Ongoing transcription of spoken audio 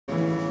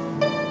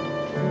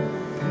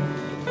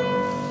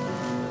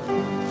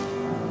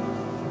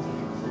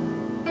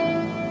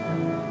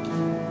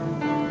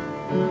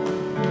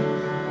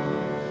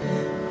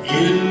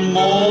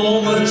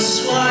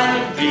moments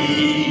like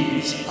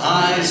these,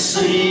 I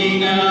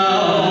sing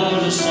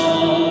out a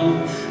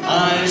song.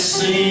 I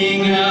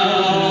sing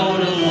out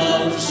a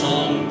love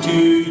song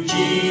to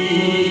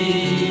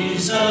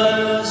Jesus.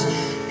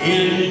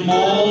 In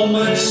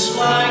moments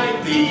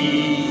like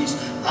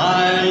these,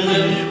 I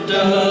lift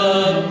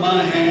up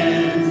my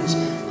hands.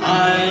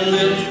 I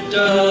lift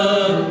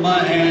up my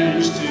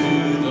hands to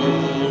the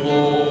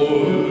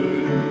Lord,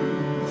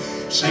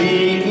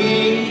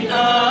 singing,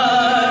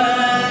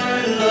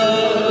 I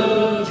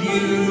love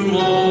you,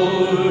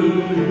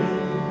 Lord.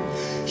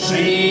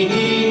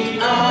 Singing,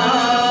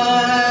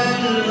 I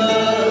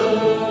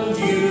love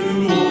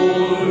you,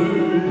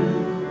 Lord.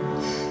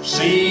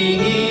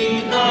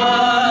 Singing,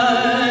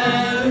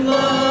 I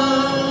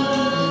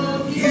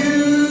love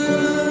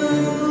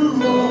you,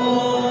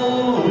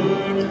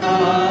 Lord. I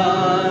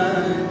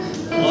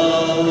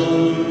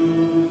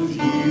love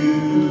you.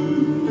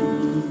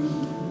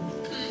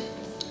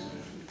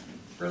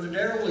 Brother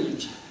Darrel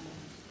Williams.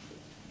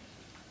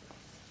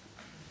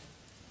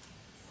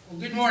 Well,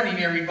 good morning,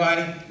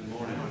 everybody. Good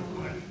morning.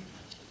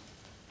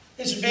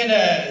 It's been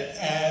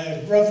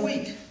a rough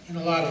week in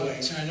a lot of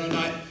ways. And I know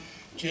not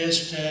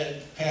just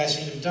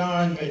passing of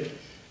Don, but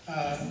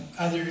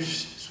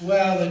others as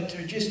well that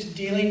are just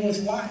dealing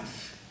with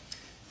life.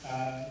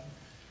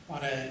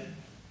 Want to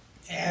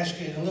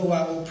ask in a little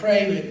while, we'll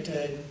pray, but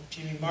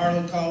Jimmy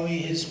Marlowe called me.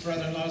 His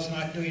brother-in-law's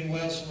not doing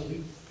well, so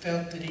we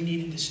felt that he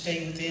needed to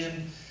stay with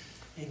him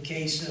in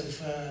case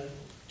of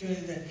doing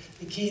it.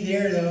 The key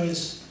there, though,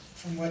 is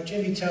from what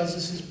Jimmy tells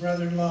us, his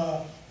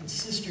brother-in-law and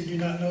sister do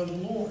not know the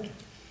Lord.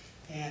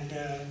 And,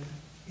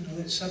 you know,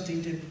 that's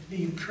something to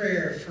be in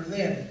prayer for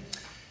them.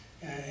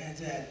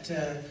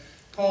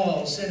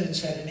 Paul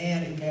Simmons had an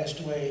aunt who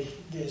passed away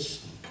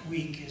this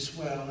week as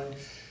well. And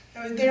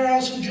I mean, there are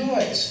also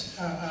joys.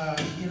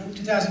 You know,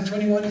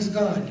 2021 is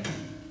gone.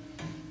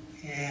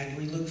 And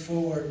we look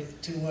forward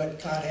to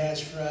what God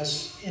has for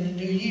us in a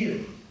new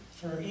year,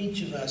 for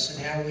each of us,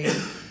 and how we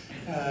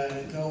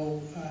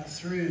go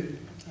through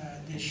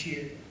this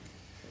year.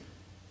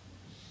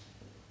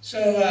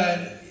 So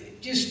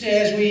just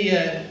as we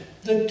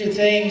looked at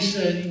things,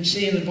 you can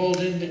see in the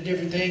bulletin the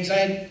different things.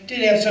 I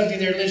did have something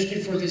there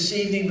listed for this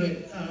evening,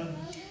 but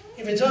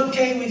if it's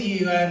okay with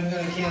you, I'm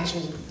going to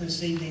cancel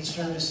this evening's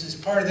services.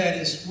 Part of that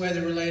is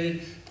weather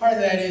related. Part of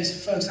that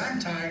is, folks, I'm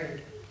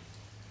tired.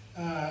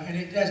 And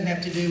it doesn't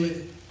have to do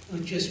with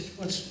just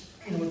what's,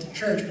 you know, with the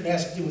church, but it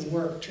has to do with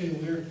work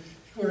too.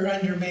 We're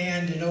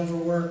undermanned and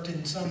overworked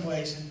in some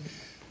ways,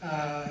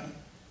 and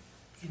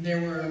there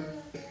were,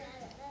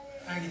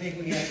 I think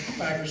we had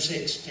 5 or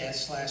 6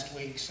 deaths last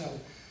week. So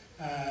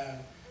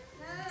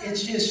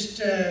it's just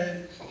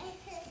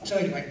so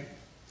anyway.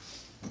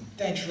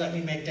 Thanks for letting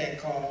me make that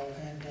call,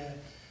 and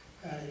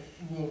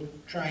we'll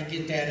try and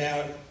get that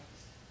out.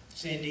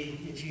 Cindy,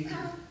 if you can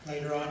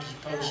later on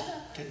just post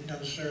that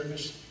no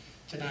service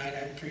tonight,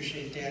 I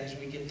appreciate that as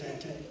we get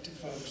that to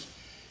folks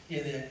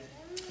in there.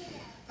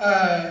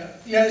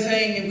 The other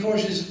thing, of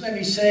course, is let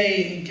me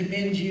say and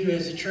commend you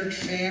as a church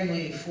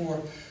family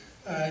for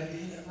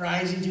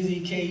rising to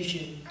the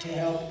occasion to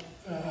help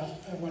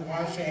one of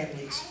our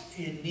families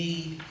in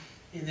need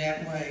in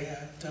that way.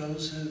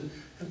 Those who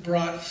have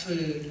brought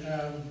food.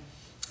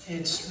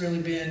 It's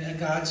really been a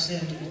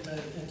godsend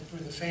for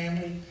the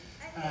family.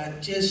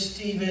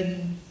 Just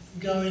even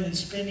going and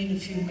spending a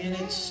few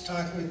minutes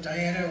talking with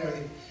Diana or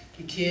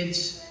the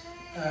kids.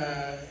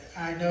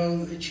 I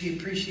know that she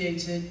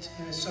appreciates it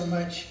so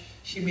much.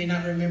 She may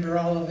not remember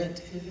all of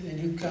it and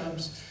who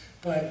comes,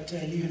 but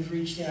you have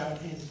reached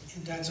out and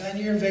done so, and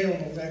you're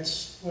available.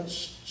 That's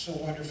what's so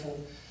wonderful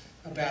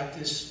about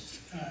this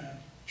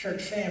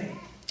church family.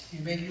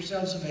 You make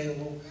yourselves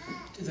available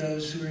to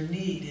those who are in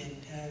need,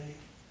 and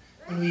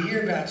when we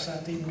hear about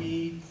something,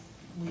 we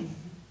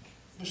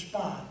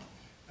respond.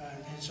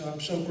 And so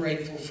I'm so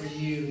grateful for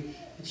you,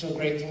 and so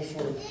grateful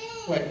for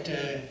what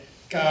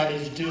God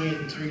is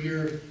doing through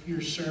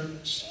your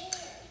service.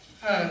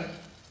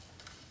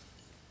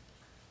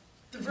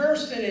 The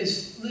verse that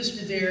is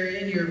listed there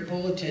in your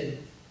bulletin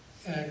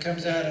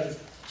comes out of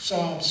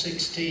Psalm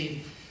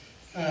 16.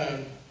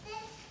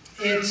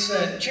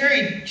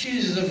 Cherry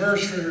chooses a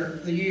verse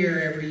for the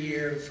year every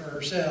year for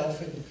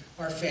herself and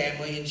our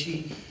family, and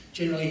she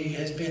generally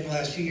has been the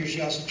last few years.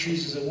 She also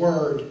chooses a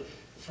word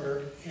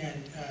for,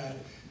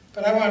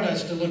 but I wanted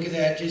us to look at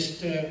that.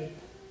 Just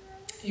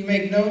you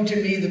make known to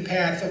me the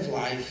path of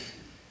life.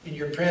 In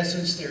your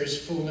presence there is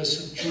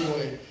fullness of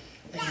joy.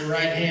 At your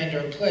right hand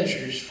are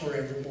pleasures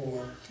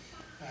forevermore.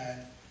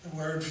 The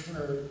word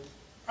for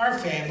our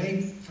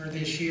family for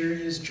this year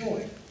is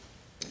joy,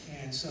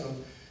 and so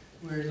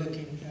we're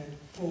looking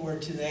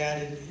forward to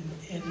that,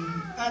 and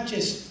not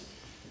just,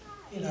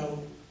 you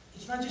know,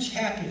 it's not just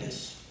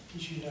happiness,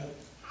 as you know,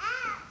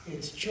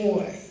 it's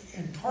joy,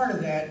 and part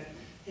of that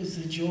is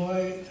the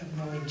joy of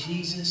knowing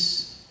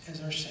Jesus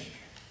as our Savior.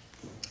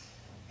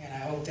 And I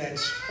hope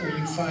that's where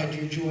you find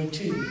your joy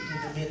too,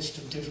 in the midst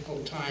of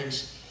difficult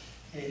times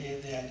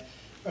in that.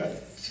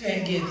 But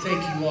again,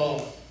 thank you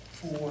all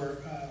for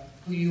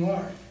who you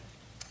are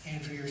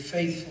and for your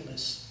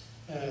faithfulness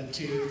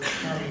to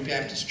Harmony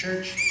Baptist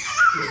Church.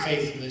 You're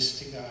faithfulness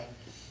to God.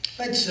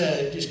 Let's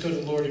just go to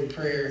the Lord in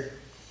prayer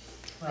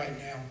right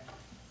now.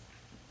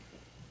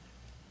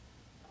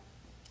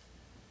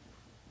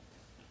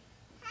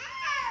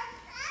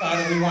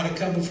 Father, we want to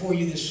come before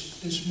you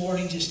this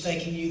morning just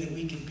thanking you that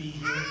we can be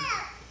here.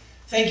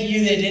 Thanking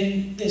you that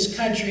in this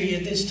country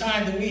at this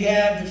time that we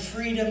have the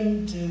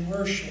freedom to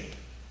worship,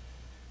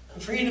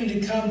 the freedom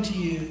to come to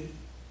you.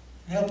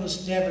 Help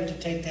us never to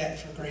take that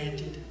for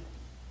granted.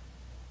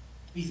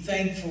 Be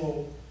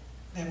thankful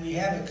that we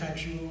have a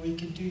country where we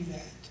can do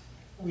that.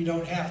 We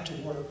don't have to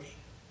worry.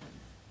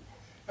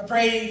 I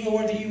pray,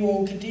 Lord, that you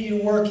will continue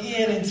to work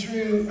in and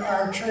through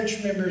our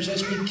church members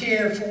as we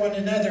care for one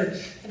another.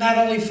 And not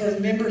only for the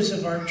members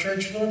of our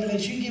church, Lord, but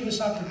as you give us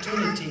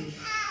opportunity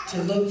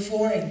to look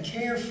for and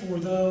care for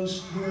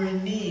those who are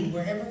in need,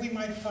 wherever we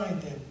might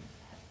find them.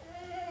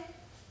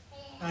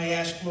 I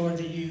ask, Lord,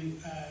 that you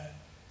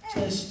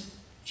just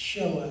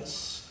show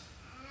us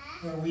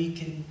where we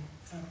can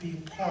be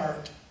a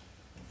part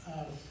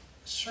of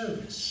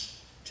service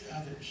to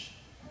others.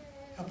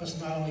 Help us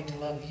not only to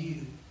love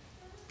you,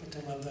 but to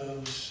love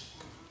those,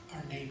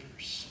 our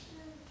neighbors.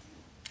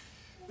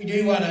 We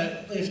do want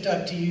to lift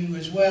up to you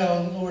as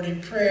well, Lord,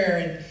 in prayer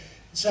and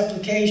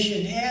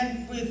supplication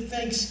and with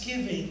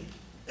thanksgiving,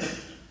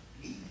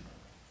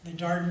 the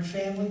Darden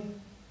family,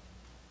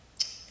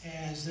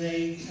 as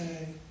they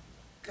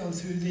go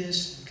through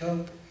this and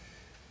cope.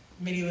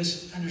 Many of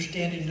us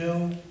understand and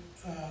know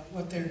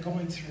what they're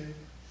going through.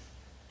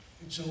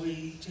 And so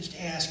we just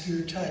ask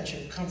your touch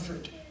of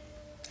comfort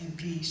and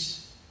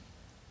peace.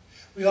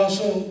 We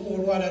also,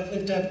 Lord, want to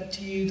lift up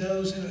to you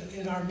those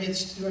in our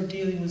midst who are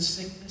dealing with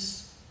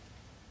sickness.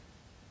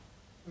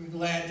 We're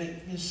glad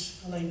that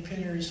Miss Elaine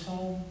Pinner is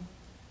home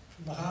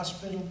from the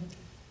hospital.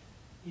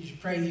 We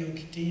just pray that you'll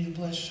continue to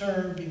bless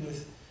her, be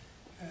with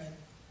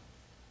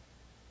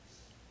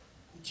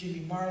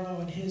Jimmy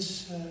Marlowe and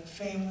his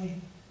family.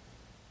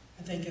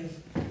 I think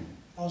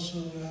also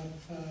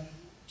of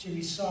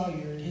Jimmy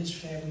Sawyer and his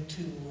family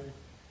too, Lord,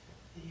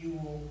 that you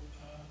will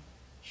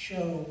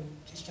show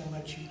just how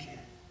much you care.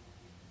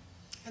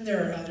 And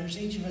there are others.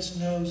 Each of us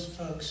knows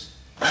folks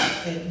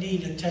that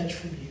need a touch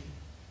from you.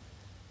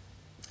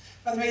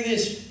 By the way,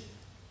 this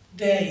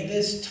day,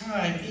 this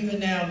time, even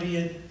now, be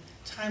a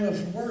time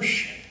of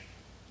worship,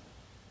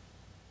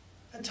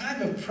 a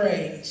time of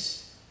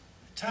praise,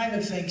 a time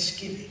of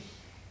thanksgiving,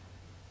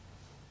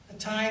 a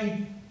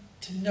time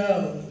to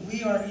know that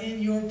we are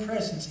in your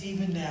presence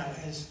even now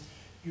as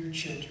your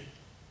children.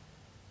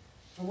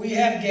 For we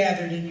have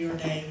gathered in your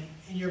name,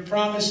 and your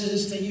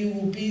promises that you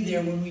will be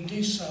there when we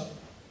do so.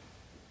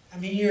 I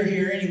mean, you're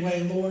here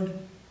anyway, Lord,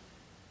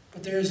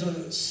 but there's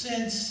a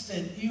sense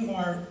that you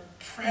are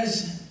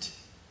present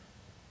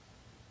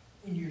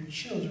when your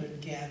children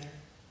gather.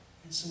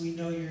 And so we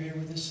know you're here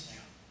with us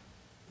now.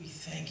 We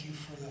thank you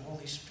for the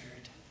Holy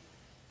Spirit.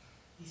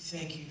 We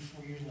thank you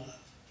for your love.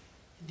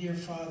 And dear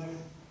Father,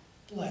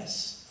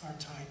 bless our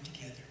time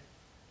together.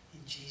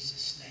 In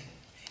Jesus' name,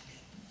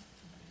 amen.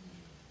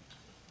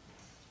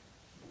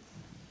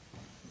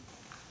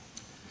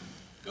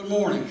 Good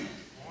morning.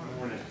 Good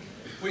morning.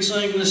 We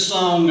sang this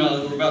song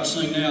that we're about to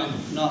sing now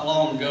not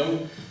long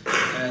ago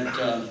at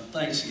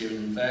Thanksgiving,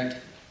 in fact.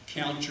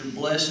 Count your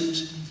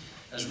blessings.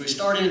 As we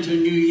start into a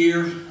new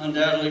year,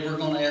 undoubtedly we're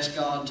going to ask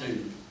God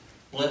to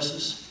bless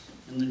us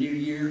in the new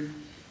year.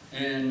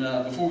 And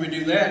before we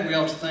do that, we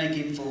ought to thank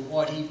Him for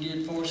what He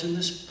did for us in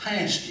this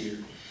past year.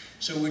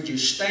 So would you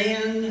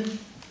stand,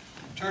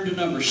 turn to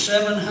number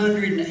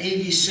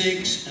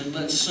 786, and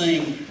let's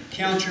sing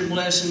Count Your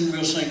Blessing.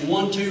 We'll sing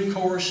 1, 2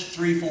 chorus,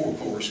 3, 4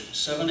 chorus.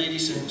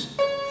 786.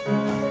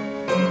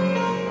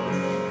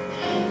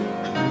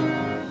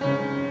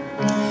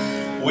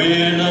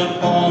 When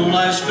upon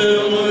life's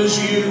billows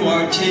you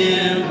are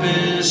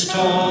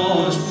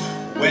tempest-tossed,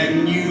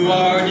 when you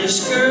are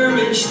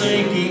discouraged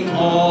thinking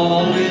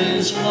all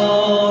is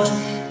lost,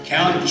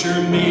 count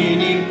your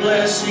many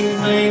blessings,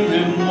 name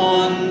them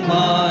one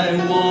by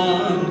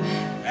one,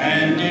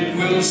 and it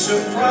will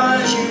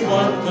surprise you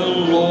what the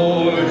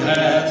Lord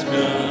hath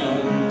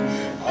done.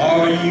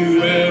 Are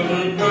you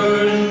ever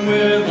burdened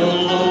with a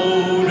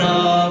load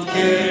of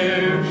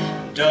care?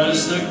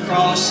 Does the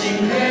cross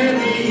seem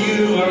heavy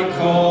you are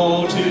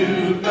called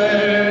to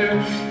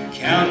bear?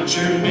 Count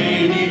your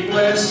many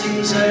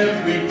blessings,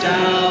 every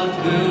doubt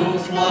will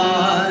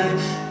fly,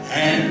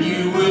 and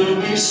you will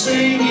be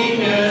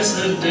singing as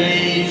the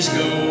days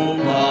go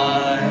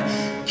by.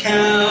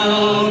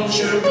 Count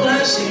your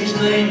blessings,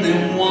 name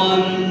them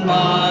one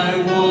by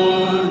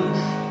one.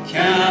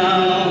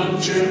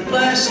 Count your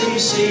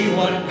blessings, see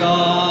what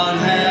God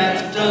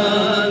hath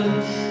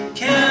done.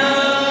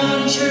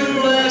 Count your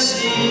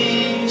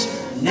blessings,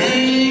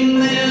 name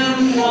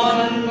them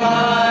one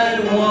by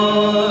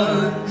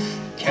one.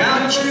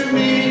 Count your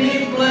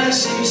many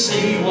blessings,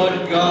 see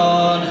what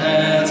God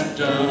hath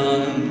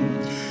done.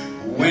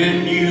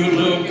 When you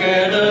look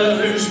at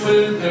others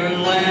with their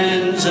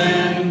lands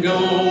and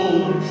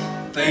gold,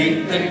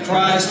 think that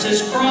Christ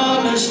has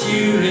promised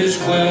you His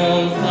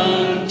wealth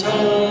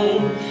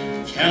untold.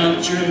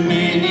 Count your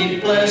many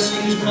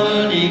blessings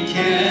money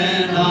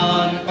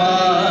cannot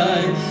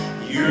buy.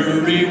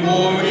 Your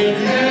reward in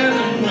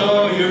heaven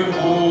or your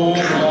home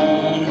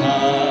on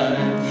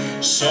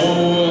high.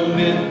 So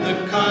amid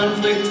the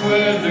conflict,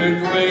 whether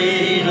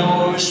great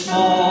or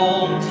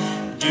small,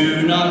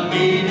 do not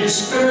be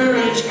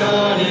discouraged,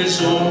 God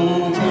is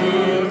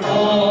over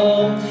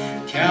all.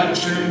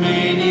 Count your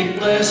many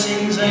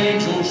blessings,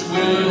 angels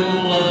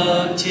will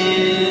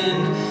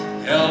attend.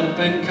 Help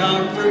and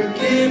comfort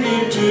give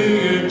you to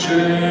your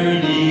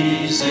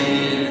journey's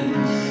end.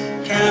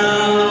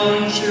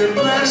 Count your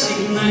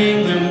blessings,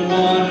 name them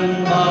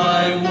one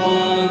by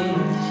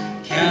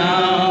one.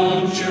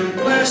 Count your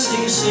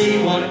blessings,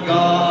 see what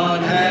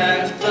God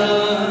hath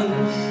done.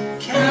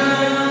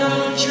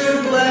 Count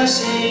your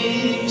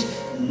blessings,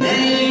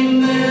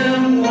 name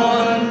them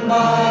one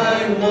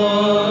by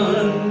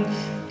one.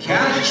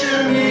 Count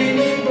your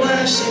many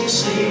blessings,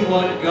 see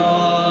what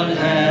God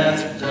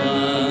hath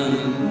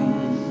done.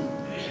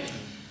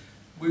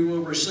 We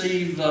will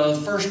receive the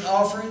first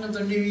offering of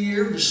the new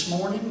year this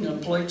morning. The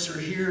plates are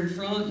here in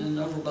front and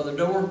over by the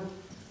door.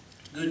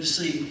 Good to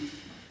see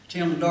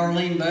Tim and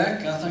Darlene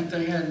back. I think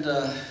they had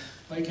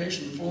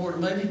vacation in Florida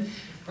maybe.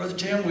 Brother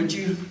Tim, would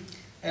you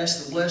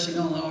ask the blessing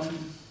on the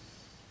offering?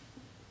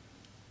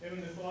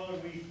 Heavenly Father,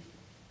 we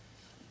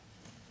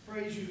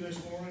praise you this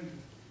morning.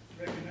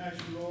 Recognize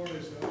you, Lord,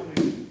 as the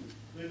only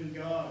living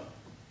God,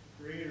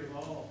 creator of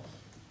all.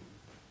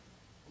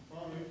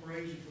 Father, we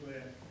praise you for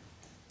that.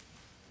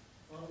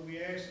 Father, we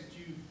ask that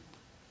you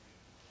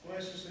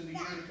bless us in the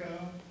year to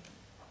come.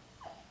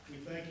 We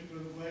thank you for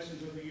the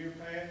blessings of the year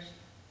past.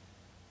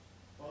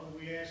 Father,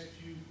 we ask that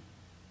you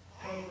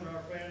comfort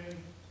our family,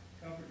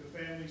 comfort the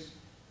families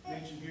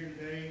mentioned here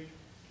today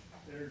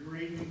that are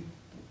grieving,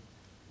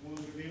 the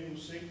ones that are dealing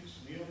with sickness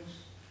and illness.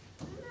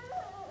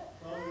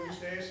 Father, we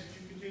just ask that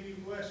you continue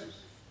to bless us.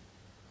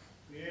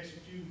 We ask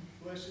that you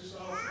bless this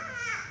offering.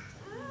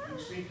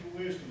 We seek your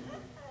wisdom.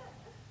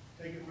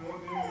 Take it for the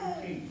good of your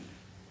kingdom.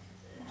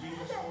 In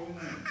Jesus' holy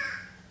name.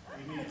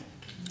 Amen.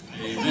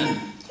 Amen.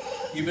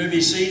 You may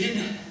be seated.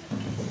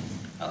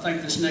 I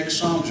think this next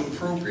song is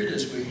appropriate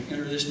as we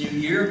enter this new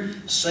year.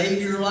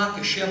 Savior like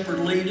a shepherd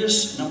lead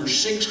us, number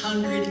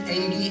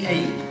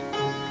 688.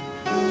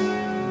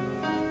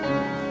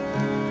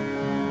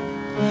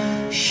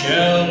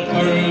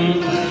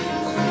 Shepherd,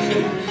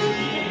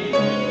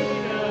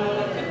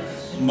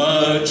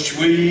 much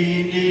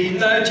we need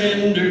thy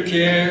tender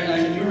care.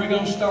 You were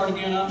going to start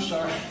again? I'm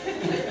sorry.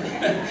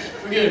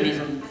 Forgive me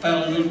for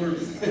fouling those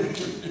words.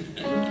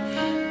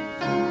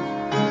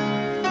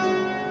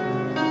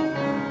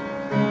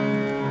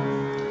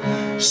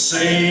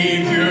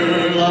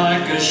 Savior,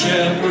 like a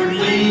shepherd,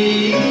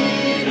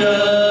 lead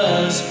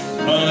us.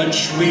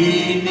 Much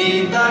we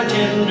need thy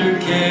tender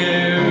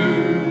care.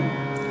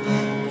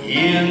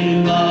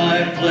 In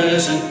thy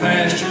pleasant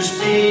pastures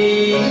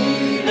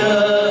feed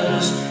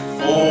us.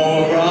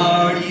 For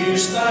our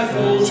use thy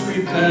folds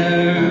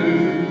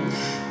prepare.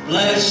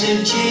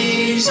 Blessed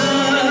Jesus,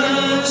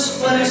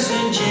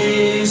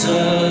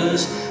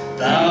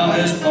 thou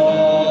hast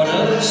bought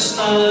us,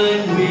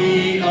 thine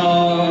we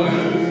are.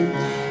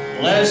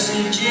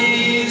 Blessed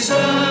Jesus,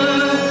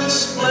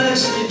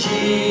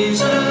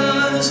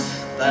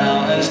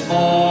 thou hast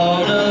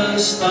bought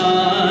us,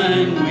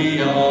 thine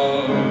we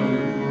are.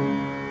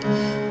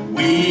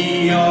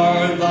 We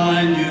are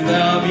thine, do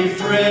thou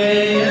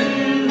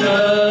befriend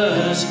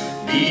us,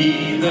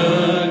 be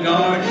the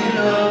guardian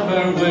of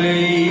our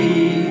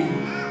way.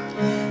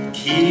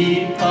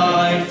 Keep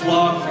thy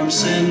flock from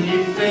sin,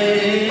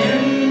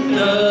 defend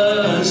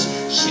us,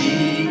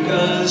 seek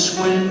us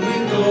when we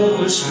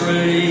go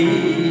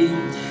astray.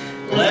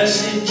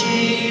 Blessed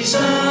Jesus,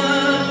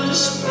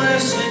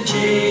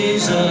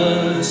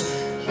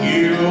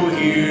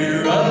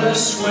 hear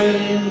us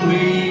when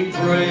we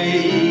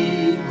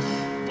pray.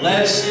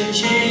 Blessed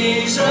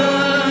Jesus,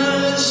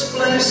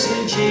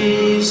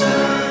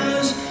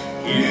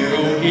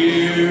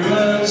 hear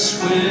us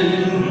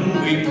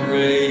when we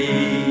pray.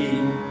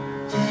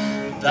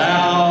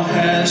 Thou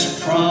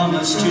hast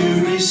promised to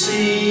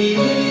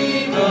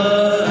receive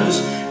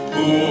us,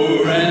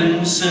 poor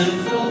and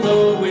sinful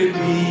though we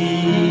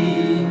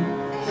be.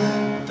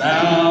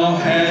 Thou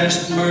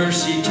hast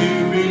mercy to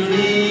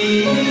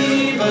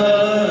relieve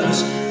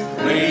us,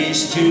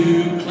 grace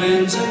to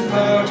cleanse and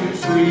power to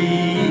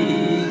free.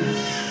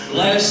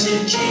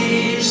 Blessed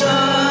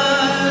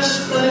Jesus,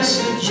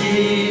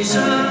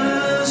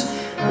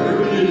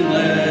 early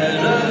let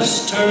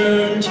us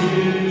turn to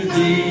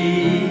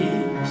thee.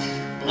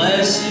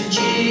 Blessed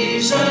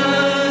Jesus,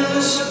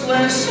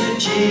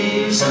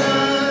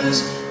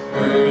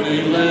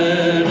 early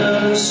let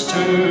us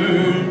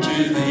turn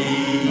to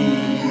thee.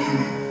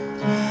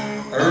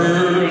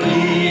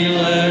 Early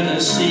let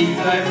us seek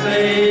thy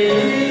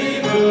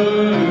favor,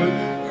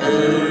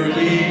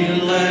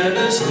 early let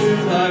us do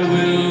thy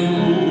will.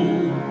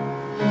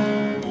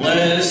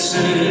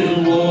 Blessed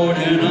Lord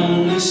and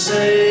only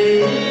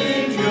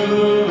Savior,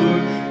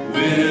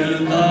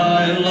 with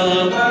thy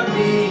love our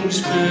beings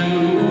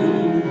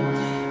fill.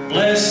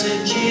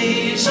 Blessed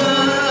Jesus,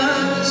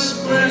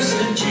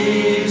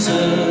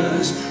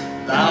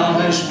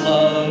 has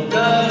loved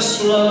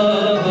us,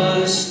 love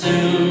us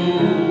still.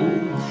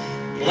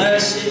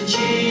 Blessed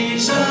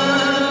Jesus,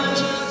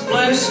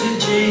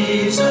 blessed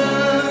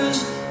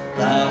Jesus,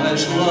 thou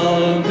hast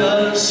loved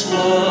us,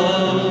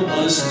 love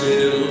us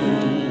still.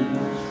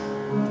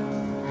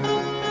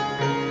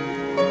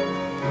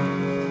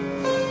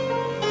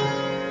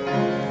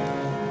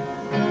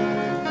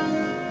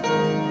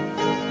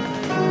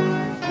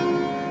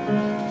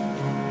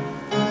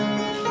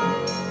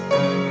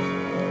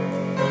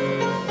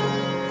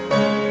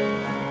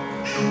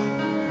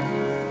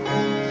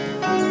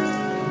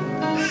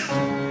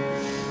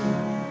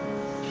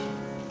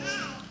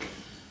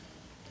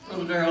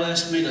 Darrel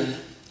asked me to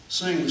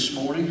sing this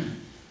morning.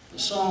 The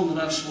song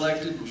that I've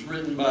selected was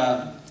written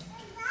by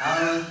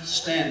Ira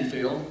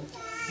Stanfield.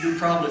 You're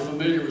probably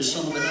familiar with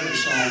some of the other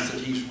songs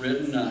that he's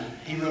written.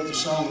 He wrote the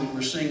song that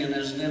we're singing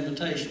as an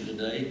invitation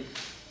today.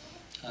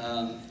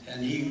 And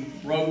he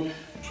wrote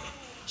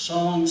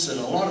songs that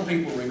a lot of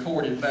people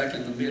recorded back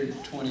in the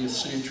mid-20th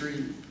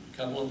century. A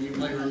couple of you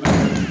may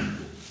remember.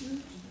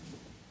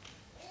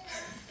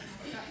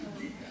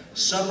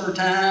 Supper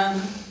Time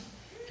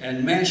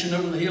and Mansion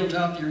Over the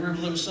Hilltop. Do you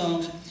remember those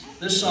songs?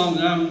 This song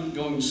that I'm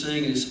going to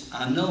sing is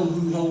I Know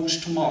Who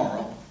Holds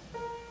Tomorrow.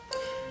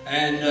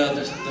 And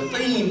the central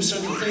theme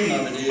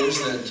of it is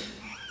that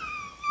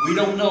we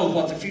don't know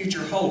what the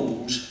future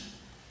holds,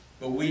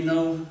 but we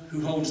know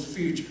who holds the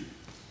future.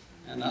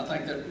 And I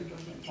think that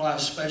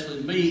applies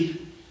especially to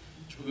me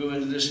as we go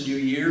into this new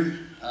year.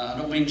 I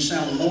don't mean to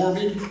sound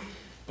morbid,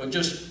 but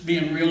just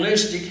being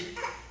realistic.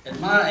 At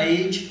my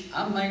age,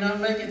 I may not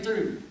make it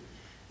through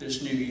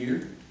this new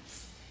year.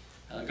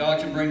 God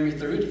can bring me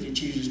through it if He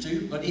chooses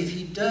to, but if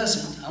He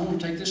doesn't, I want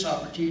to take this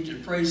opportunity to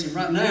praise Him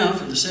right now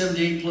for the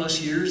 78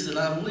 plus years that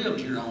I've lived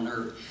here on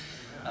earth.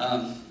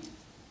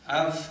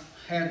 I've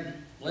had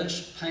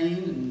less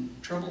pain and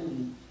trouble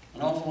than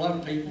an awful lot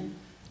of people,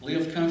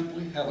 lived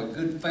comfortably, have a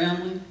good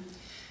family,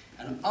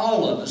 and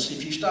all of us,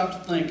 if you stop to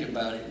think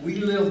about it, we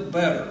live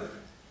better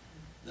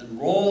than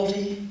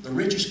royalty, the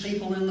richest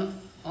people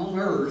on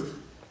earth,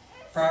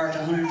 prior to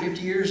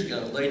 150 years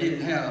ago. They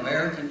didn't have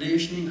air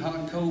conditioning, hot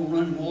and cold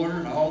running water,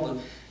 and all the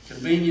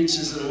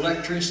conveniences that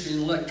electricity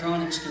and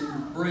electronics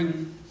can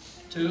bring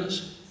to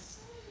us.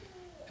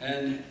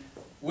 And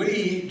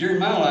we, during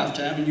my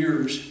lifetime and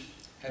yours,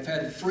 have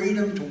had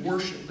freedom to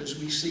worship as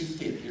we see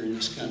fit here in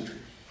this country.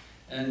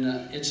 And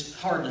it's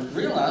hard to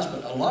realize,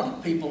 but a lot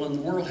of people in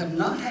the world have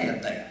not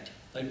had that.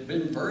 They've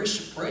been very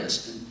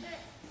suppressed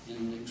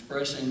in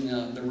expressing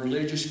their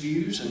religious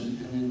views and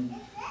in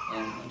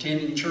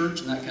attending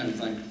church and that kind of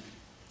thing.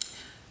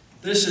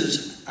 This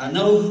is I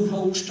Know Who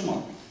Holds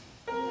Tomorrow.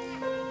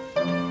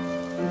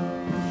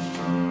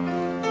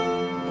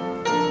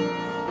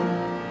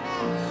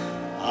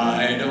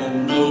 I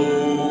don't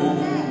know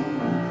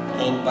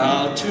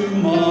about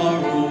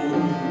tomorrow.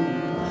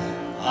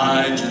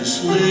 I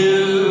just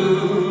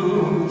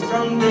live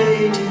from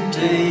day to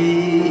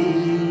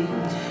day.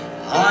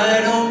 I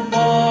don't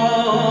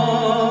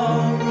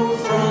borrow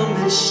from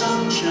His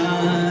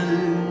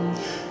sunshine,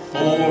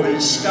 for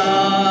His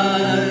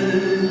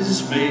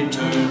skies may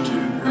turn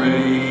to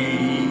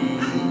gray.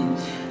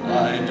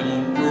 I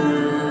don't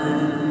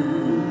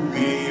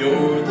worry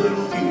o'er the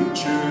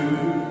future,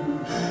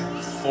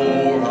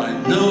 for I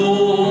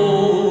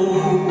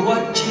know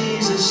what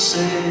Jesus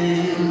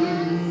said.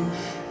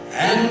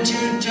 And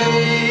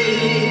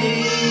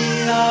today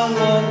I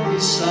walk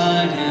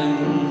beside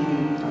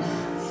Him,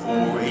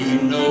 for He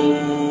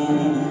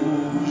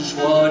knows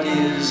what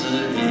is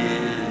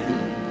ahead.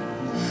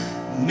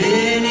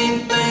 Many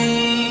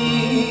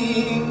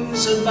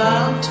things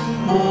about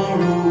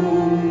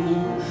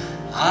tomorrow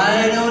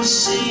I don't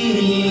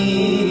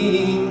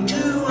seem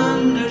to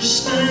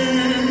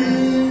understand,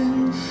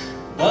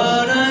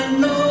 but I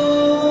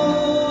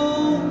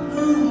know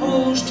who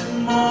holds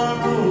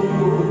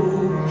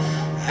tomorrow,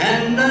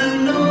 and I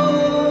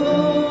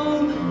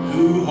know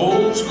who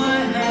holds my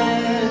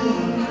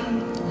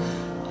hand.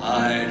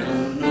 I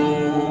don't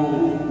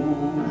know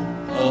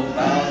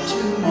about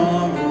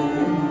tomorrow.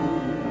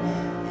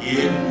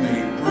 It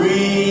may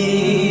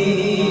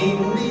bring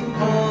me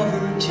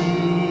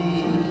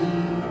poverty,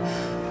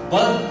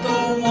 but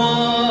the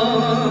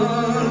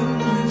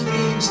one who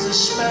feeds the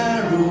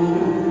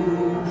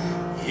sparrow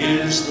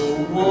is the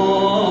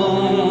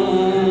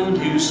one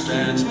who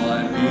stands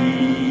by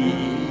me.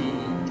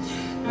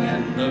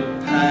 And the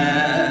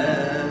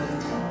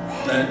path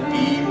that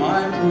be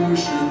my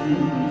portion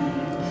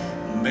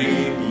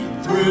may be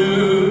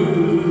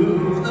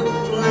through the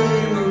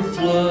flame of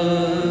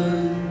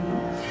flood,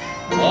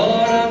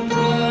 but I'm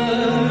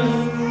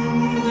proud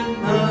that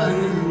I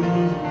am,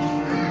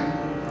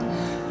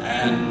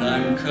 and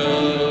I'm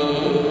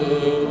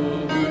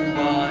covered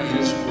by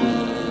His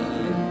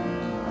blood.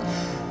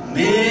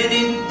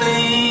 Many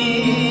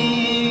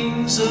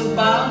things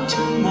about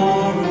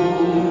tomorrow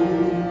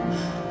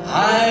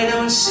I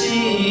don't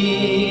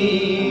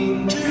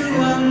seem to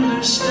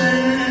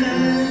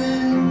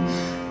understand,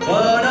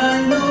 but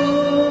I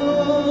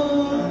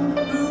know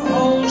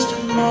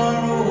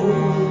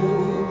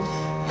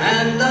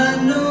and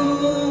I know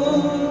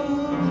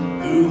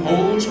who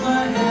holds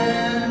my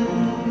hand.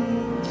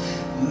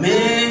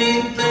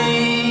 Many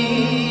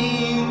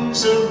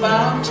things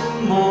about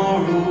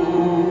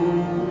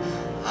tomorrow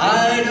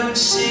I don't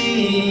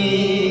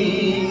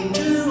seem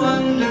to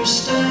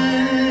understand,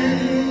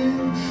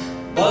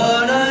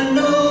 but I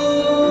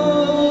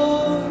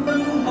know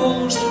who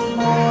holds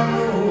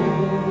tomorrow,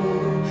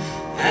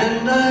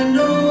 and I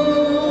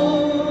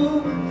know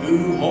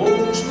who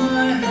holds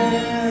my hand.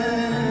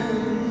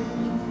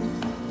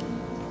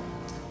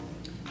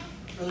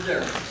 Brother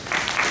Darrel.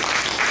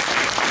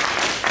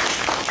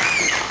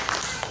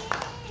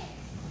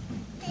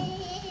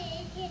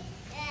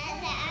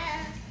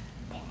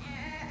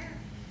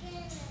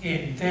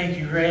 And thank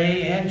you,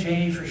 Ray and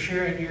Janie, for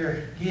sharing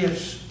your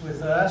gifts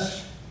with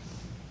us,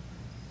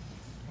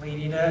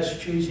 leading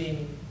us,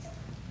 choosing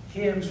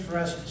hymns for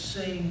us to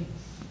sing.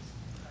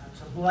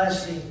 It's a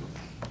blessing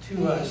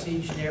to us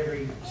each and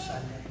every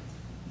Sunday.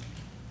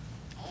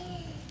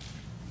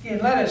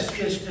 And let us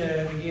just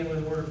begin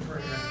with a word of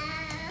prayer.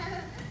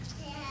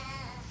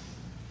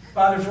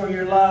 Father, for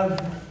your love,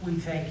 we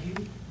thank you.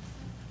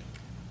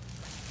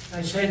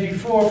 I said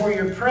before, for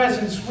your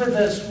presence with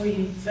us,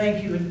 we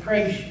thank you and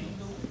praise you.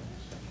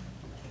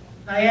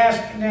 I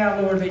ask now,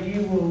 Lord, that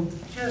you will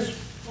just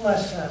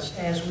bless us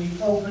as we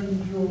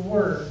open your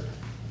word.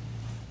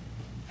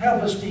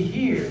 Help us to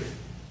hear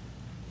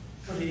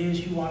what it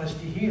is you want us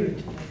to hear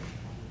today.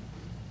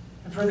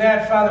 And for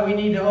that, Father, we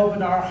need to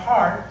open our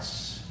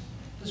hearts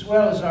as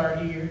well as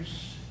our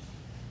ears.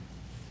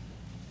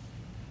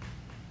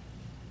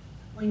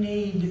 We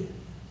need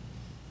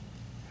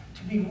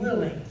to be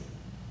willing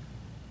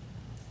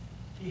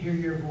to hear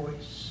your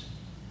voice,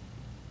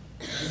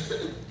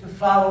 to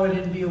follow it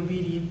and be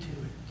obedient to it.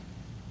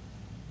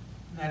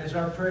 And that is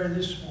our prayer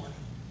this morning.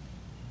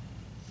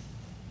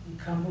 We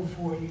come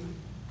before you.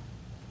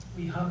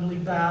 We humbly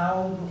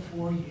bow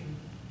before you.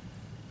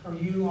 For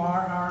you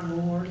are our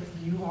Lord.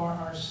 You are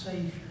our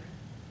Savior.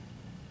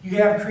 You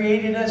have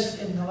created us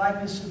in the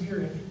likeness of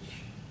your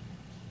image.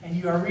 And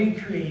you are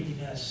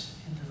recreating us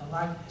into the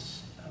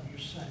likeness of your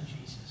Son,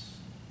 Jesus.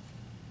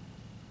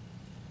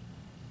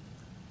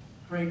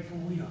 Grateful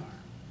we are.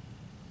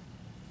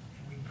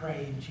 And we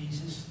pray in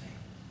Jesus' name.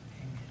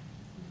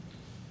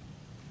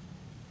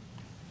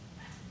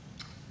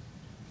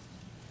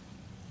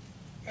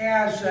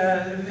 As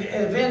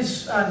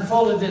events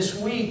unfolded this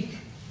week,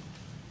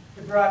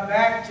 it brought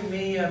back to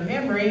me a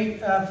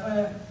memory of,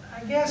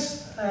 I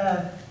guess,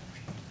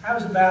 I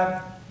was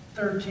about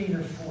 13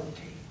 or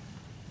 14.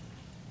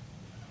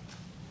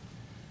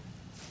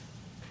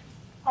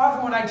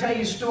 Often when I tell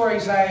you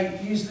stories, I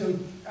use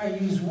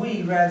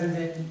we rather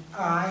than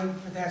I,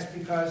 but that's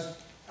because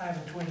I have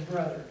a twin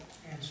brother.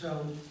 And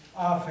so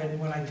often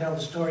when I tell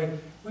the story,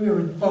 we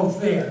were both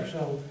there,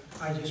 so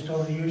I just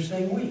over the years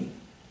say we.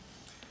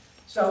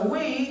 So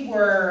we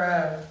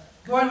were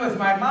going with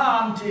my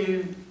mom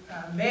to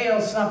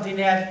mail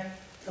something at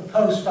the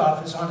post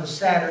office on a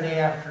Saturday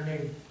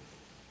afternoon.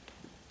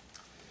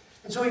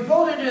 And so we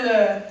pulled into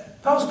the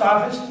post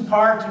office and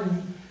parked,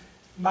 and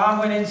Mom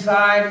went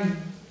inside, and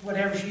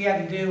whatever she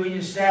had to do, we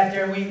just sat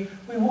there. We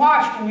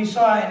watched, and we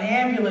saw an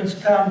ambulance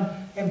come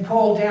and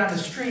pull down the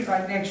street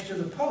right next to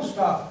the post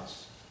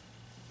office.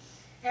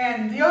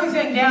 And the only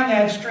thing down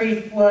that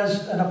street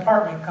was an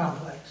apartment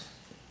complex.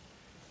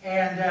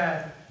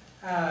 And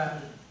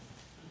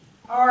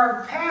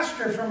our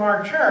pastor from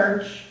our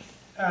church,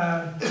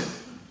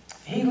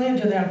 he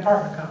lived in that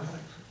apartment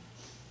complex.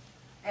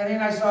 And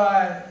then I saw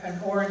an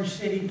Orange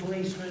City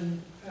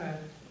policeman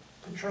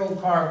patrol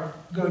car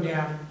go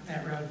down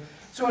that road.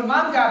 So when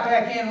Mom got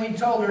back in, we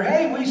told her,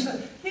 hey,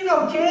 you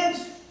know,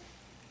 kids,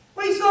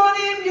 we saw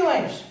an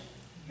ambulance.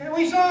 And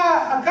we saw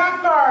a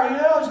cop car, you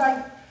know. It's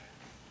like,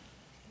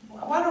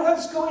 I wonder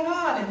what's going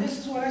on. And this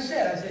is what I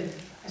said.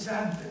 I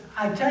said,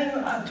 I tell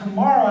you,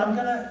 tomorrow I'm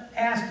going to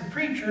ask the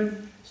preacher.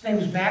 His name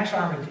was Max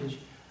Armitage.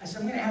 I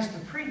said, I'm going to ask the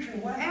preacher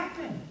what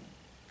happened.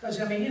 Because,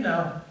 I mean, you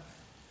know,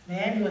 the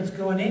ambulance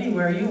going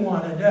anywhere, you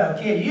want to know.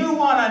 Kid, you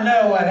want to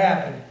know what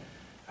happened.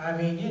 I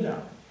mean, you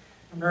know,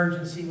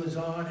 emergency was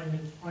on,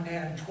 and on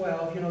Adam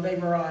 12, you know, they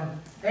were on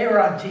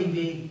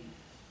TV.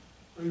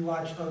 We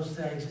watched those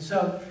things. And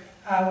so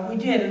we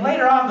did. And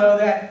later on, though,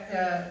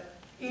 that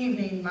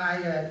evening, my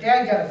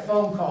dad got a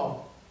phone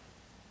call.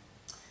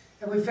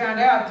 And we found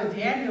out that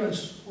the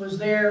ambulance was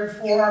there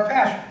for our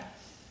pastor.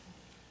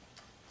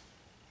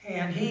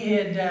 And he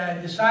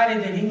had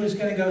decided that he was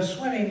going to go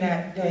swimming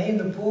that day in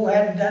the pool.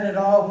 Hadn't done it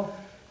all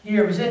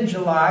year. It was in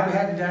July, but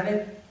hadn't done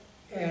it.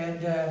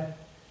 And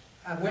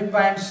went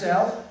by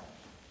himself.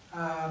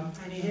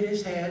 And he hit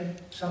his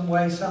head some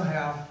way,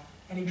 somehow,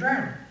 and he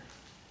drowned.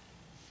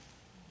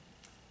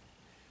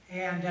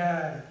 And,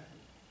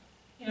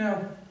 you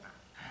know,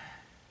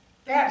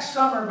 that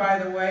summer, by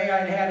the way,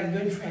 I'd had a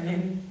good friend.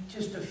 In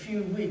just a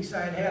few weeks,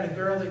 I'd had a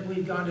girl that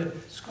we'd gone to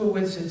school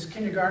with since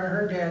kindergarten.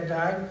 Her dad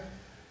died.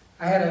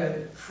 I had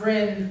a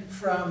friend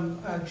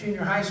from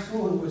junior high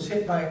school who was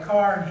hit by a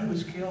car and he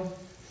was killed.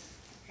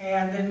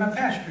 And then my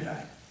pastor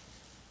died.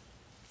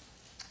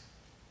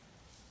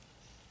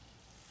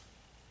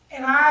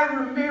 And I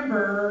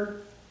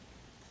remember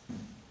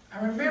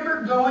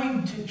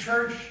going to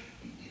church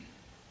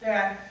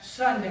that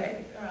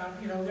Sunday.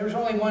 There was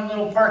only one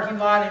little parking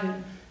lot,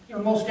 and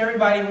most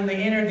everybody, when they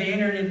entered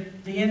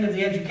at the end of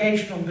the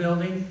educational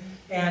building,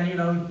 and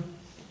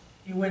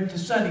you went to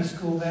Sunday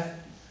school then.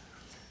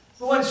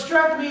 But what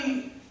struck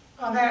me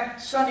on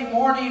that Sunday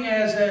morning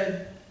as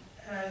a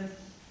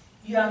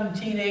young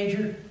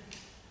teenager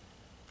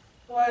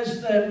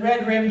was the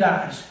red-rimmed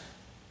eyes.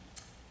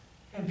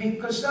 And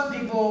because some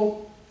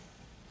people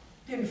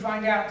didn't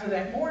find out till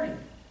that morning.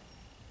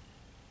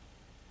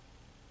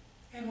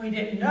 And we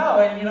didn't know.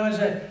 And as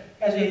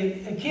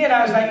a kid,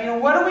 I was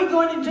like, what are we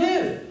going to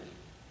do?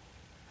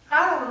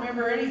 I don't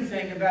remember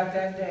anything about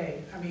that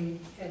day. In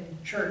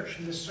church,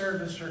 in the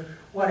service, or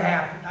what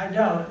happened. I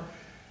don't.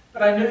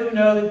 But I do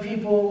know that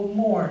people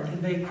mourned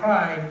and they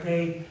cried.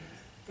 They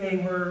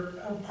were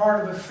a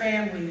part of a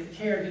family that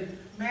cared.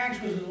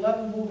 Max was a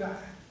lovable guy.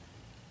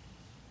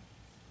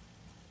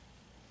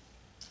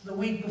 The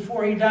week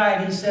before he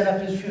died, he set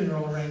up his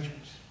funeral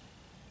arrangements.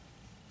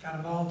 Got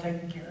them all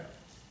taken care of.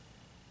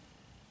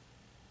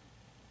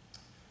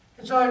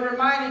 And so it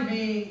reminded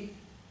me,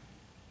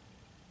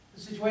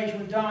 the situation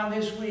with Don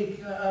this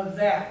week, of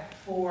that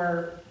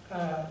for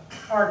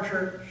our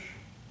church.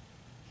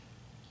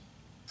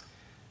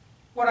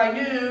 What I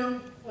knew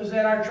was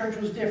that our church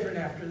was different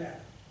after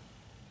that.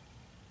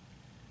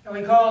 And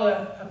we called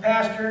a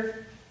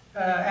pastor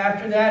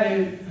after that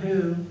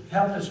who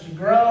helped us to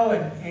grow,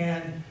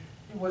 and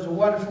was a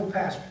wonderful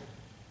pastor.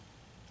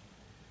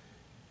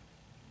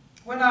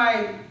 When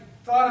I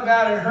thought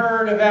about and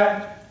heard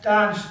about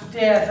Don's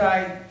death,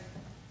 I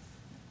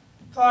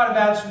thought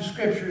about some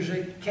scriptures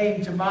that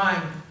came to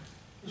mind.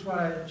 Just want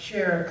to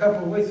share a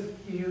couple with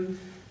you.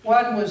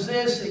 One was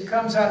this. It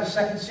comes out of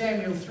 2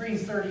 Samuel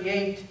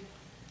 3:38.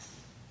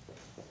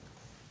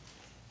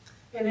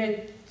 And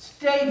it's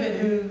David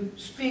who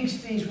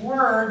speaks these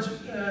words.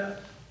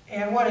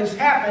 And what has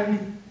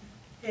happened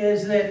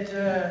is that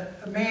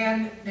a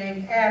man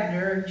named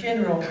Abner,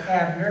 General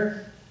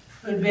Abner,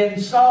 who had been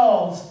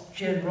Saul's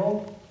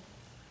general.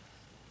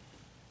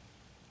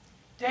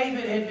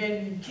 David had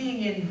been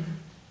king in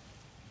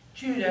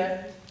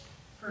Judah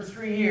for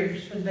 3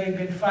 years, and they'd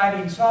been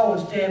fighting. Saul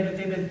was dead, but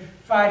they'd been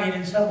fighting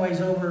in some ways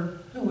over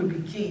who would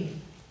be king.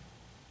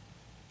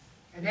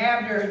 And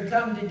Abner had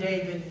come to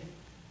David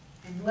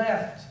and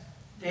left.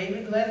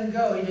 David let him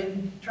go. He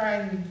didn't try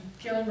and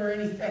kill him or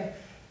anything.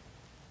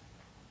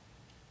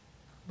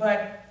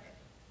 But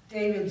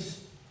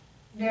David's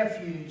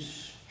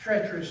nephews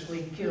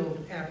treacherously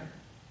killed Abner.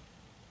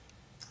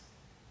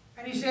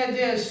 And he said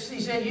this, he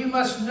said, "You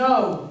must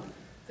know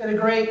that a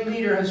great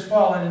leader has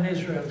fallen in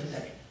Israel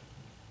today."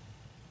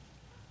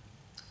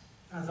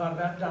 I thought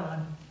about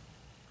Don.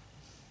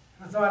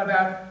 I thought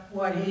about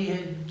what he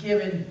had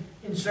given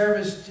in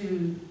service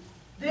to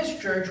this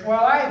church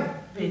while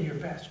I've been your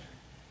pastor.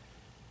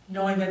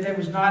 Knowing that that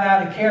was not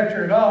out of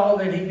character at all,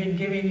 that he'd been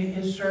giving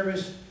his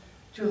service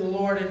to the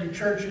Lord and to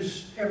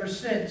churches ever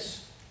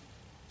since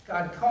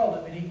God called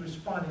him, and he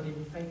responded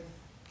in faith.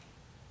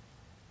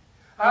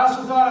 I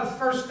also thought of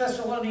 1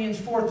 Thessalonians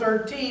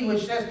 4:13,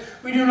 which says,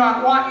 "We do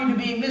not want you to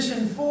be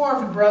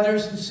misinformed,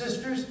 brothers and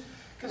sisters,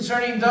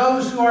 concerning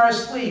those who are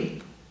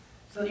asleep,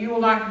 so that you will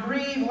not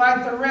grieve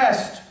like the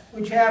rest,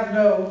 which have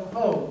no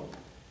hope."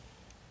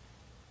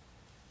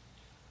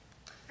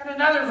 And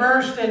another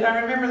verse that I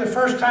remember the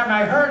first time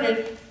I heard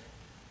it,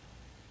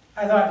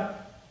 I thought,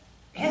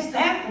 is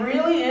that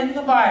really in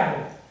the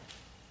Bible?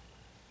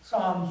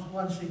 Psalms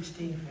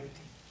 116:15,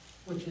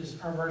 which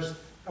is our verse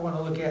I want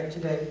to look at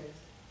today.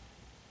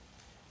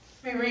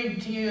 Let me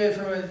read to you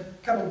from a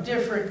couple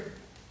different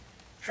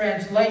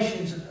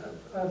translations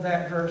of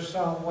that verse,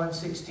 Psalm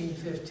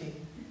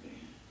 116:15.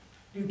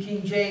 New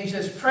King James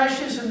says,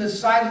 "Precious in the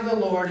sight of the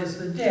Lord is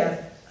the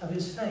death of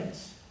his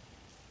saints."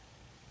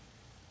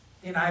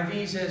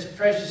 NIV says,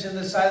 "Precious in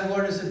the sight of the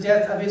Lord is the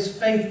death of his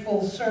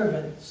faithful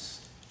servants."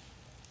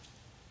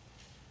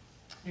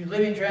 New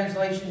Living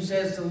Translation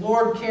says, "The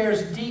Lord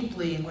cares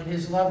deeply when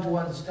his loved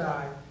ones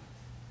die."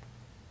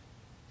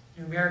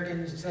 New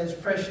American says,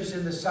 "Precious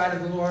in the sight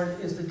of the Lord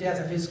is the death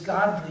of his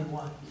godly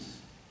ones."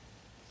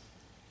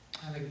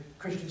 And the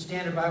Christian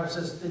Standard Bible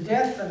says, "The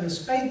death of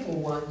his faithful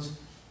ones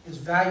is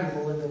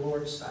valuable in the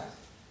Lord's sight."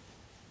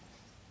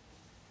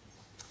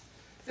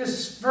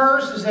 This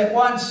verse is at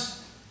once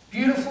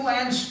beautiful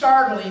and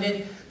startling.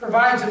 It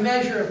provides a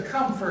measure of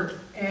comfort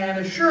and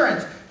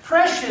assurance.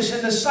 Precious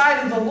in the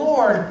sight of the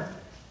Lord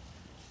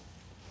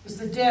is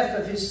the death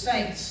of his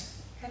saints.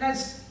 And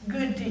that's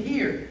good to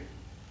hear.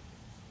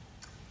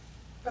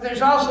 But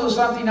there's also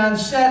something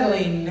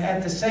unsettling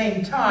at the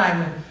same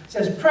time. It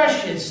says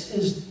precious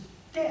is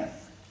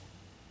death.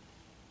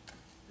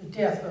 The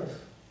death of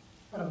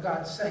one of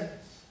God's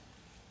saints.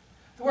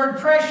 The word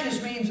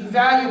precious means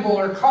valuable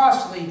or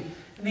costly.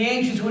 And the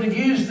ancients would have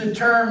used the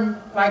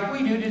term like we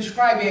do to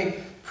describe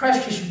a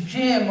precious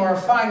gem or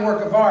a fine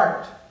work of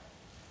art.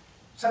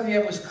 Something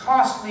that was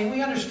costly. And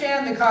we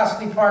understand the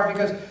costly part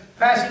because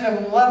passing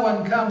of a loved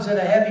one comes at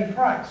a heavy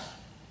price.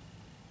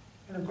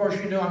 And of course,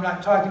 you know I'm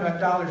not talking about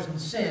dollars and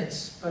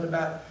cents, but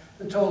about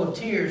the toll of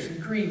tears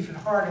and grief and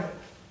heartache.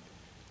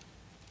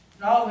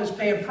 And all of us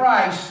pay a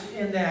price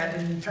in that,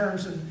 in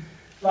terms of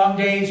long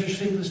days or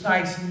sleepless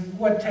nights, and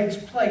what takes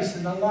place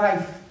in the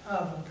life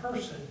of a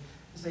person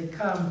as they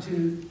come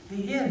to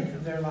the end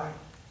of their life.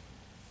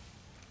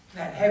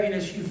 That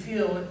heaviness you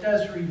feel, it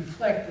does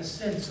reflect a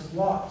sense of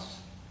loss.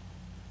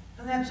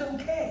 And that's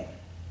okay.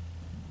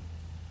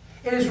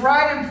 It is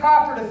right and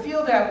proper to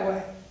feel that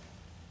way.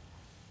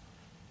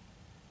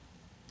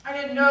 I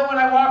didn't know when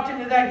I walked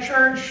into that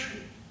church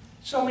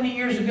so many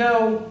years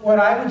ago what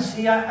I would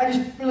see. I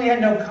just really had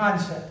no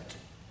concept.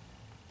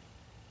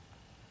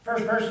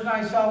 First person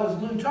I saw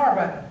was Lou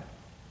Tarbutton.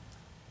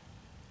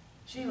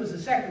 She was the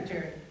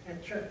secretary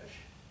at church.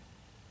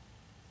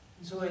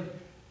 And so I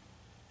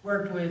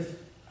worked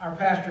with our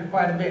pastor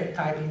quite a bit,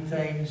 typing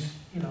things,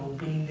 you know,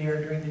 being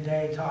there during the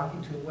day,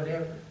 talking to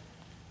whatever.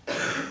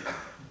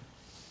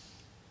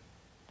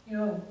 You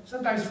know,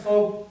 sometimes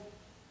folk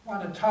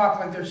want to talk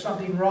like there's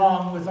something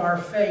wrong with our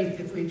faith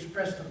if we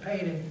express the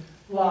pain and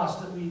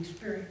loss that we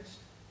experience.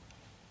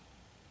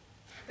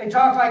 They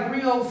talk like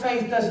real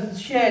faith doesn't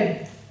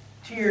shed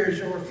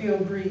tears or feel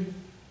grief.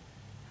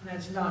 And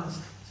that's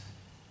nonsense.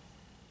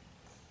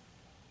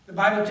 The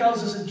Bible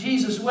tells us that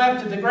Jesus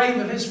wept at the grave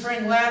of his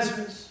friend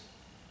Lazarus.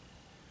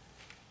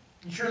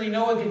 And surely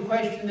no one can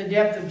question the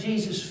depth of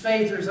Jesus'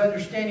 faith or his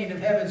understanding of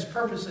heaven's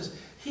purposes.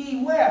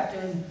 He wept,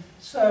 and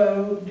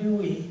so do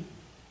we.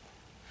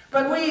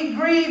 But we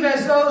grieve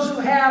as those who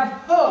have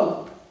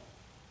hope,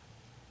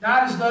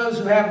 not as those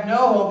who have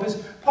no hope.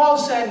 As Paul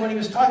said when he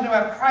was talking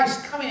about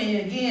Christ coming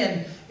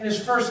again in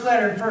his first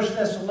letter in 1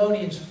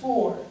 Thessalonians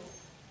 4.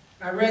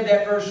 I read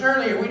that verse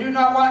earlier. We do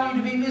not want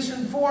you to be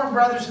misinformed,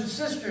 brothers and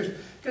sisters,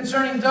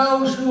 concerning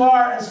those who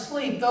are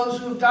asleep, those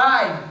who have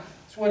died.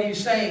 That's what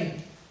he's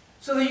saying.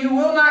 So that you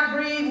will not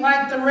grieve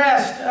like the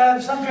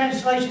rest. Some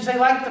translations say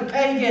like the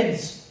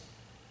pagans.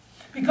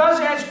 Because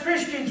as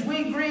Christians,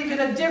 we grieve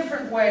in a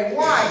different way.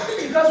 Why?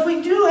 Because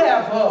we do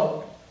have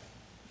hope.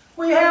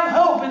 We have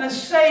hope in a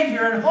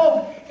Savior and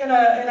hope in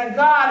a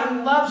God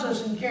who loves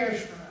us and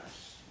cares for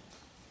us.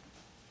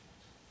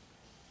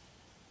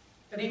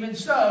 But even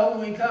so,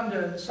 when we come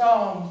to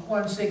Psalm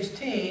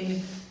 116,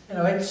 you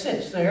know, it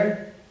sits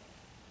there.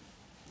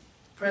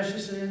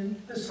 Precious in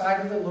the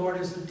sight of the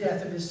Lord is the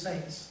death of his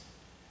saints.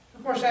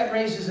 Of course, that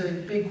raises a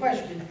big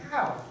question.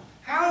 How?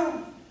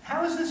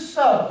 How is this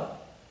so?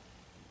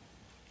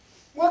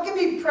 What can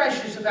be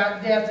precious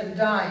about death and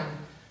dying,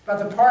 about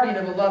the parting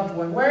of a loved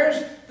one?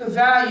 Where's the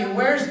value?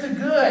 Where's the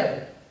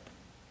good?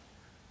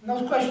 And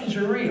those questions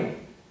are real.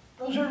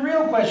 Those are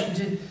real questions.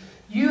 And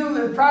you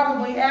have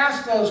probably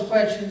asked those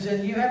questions,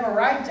 and you have a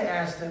right to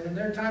ask them. And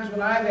there are times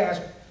when I've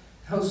asked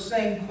those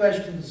same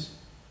questions.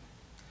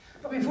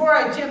 But before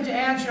I attempt to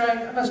answer,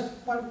 I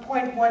must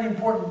point one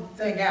important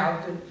thing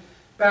out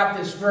about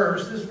this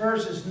verse. This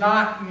verse is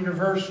not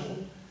universal.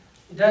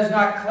 It does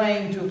not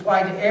claim to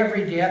apply to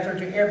every death or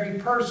to every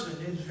person.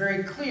 It's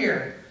very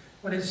clear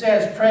when it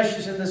says,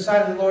 precious in the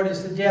sight of the Lord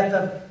is the death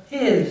of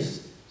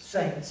his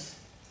saints.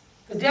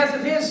 The death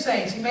of his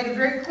saints. He made it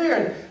very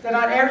clear that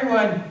not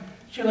everyone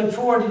should look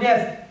forward to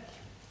death.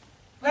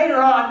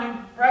 Later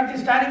on, write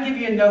this down. I didn't give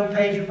you a note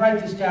page, but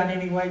write this down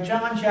anyway.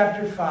 John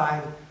chapter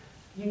 5.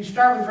 You can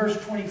start with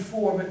verse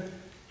 24, but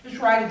just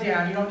write it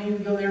down. You don't need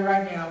to go there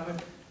right now,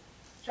 but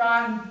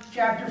John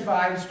chapter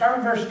 5, start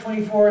with verse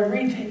 24 and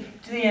read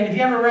to the end. If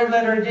you have a red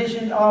letter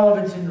edition, all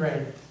of it's in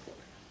red.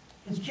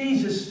 It's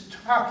Jesus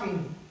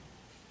talking.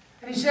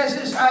 And he says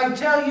this, I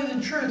tell you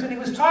the truth. And he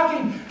was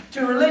talking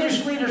to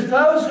religious leaders,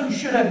 those who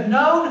should have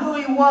known who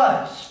he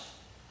was.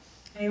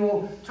 And he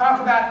will talk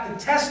about the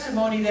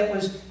testimony that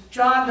was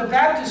John the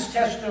Baptist's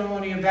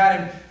testimony about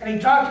him. And he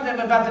talked to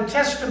them about the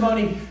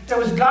testimony that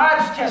was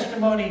God's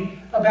testimony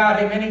about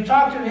him. And he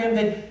talked to him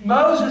that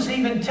Moses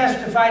even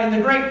testified, and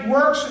the great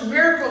works and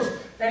miracles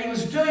that he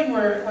was doing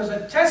was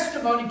a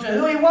testimony to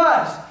who he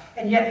was.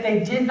 And yet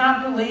they did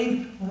not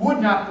believe, would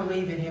not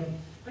believe in him.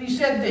 But he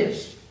said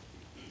this,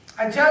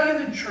 I tell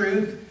you the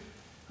truth,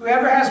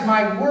 whoever has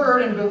my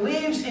word and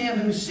believes him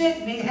who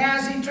sent me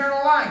has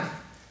eternal life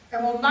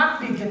and will not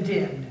be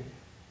condemned.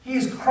 He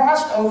is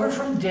crossed over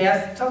from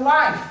death to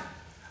life.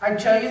 I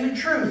tell you the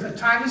truth, a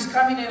time is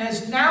coming and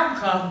has now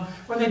come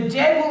when the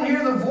dead will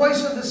hear the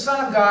voice of the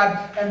Son of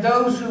God, and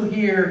those who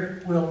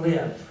hear will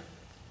live.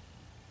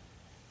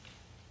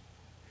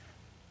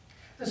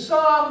 The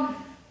psalm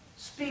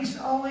speaks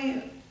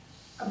only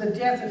of the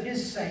death of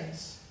his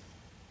saints.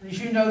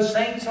 As you know,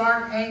 saints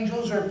aren't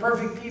angels or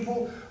perfect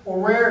people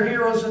or rare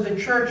heroes of the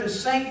church. A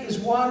saint is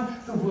one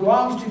who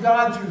belongs to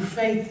God through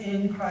faith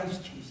in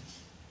Christ Jesus.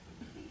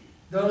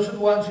 Those are the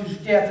ones whose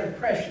death are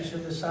precious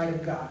in the sight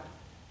of God.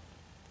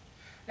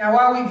 Now,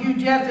 while we view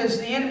death as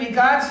the enemy,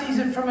 God sees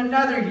it from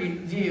another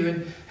view.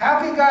 And how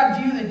can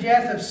God view the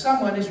death of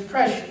someone as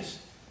precious?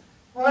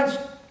 Well, let's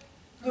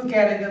look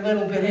at it a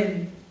little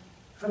bit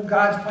from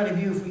God's point of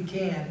view if we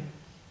can.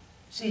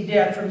 See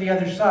death from the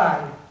other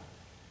side.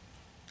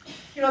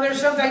 You know,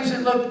 there's some things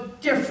that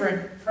look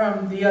different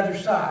from the other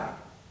side.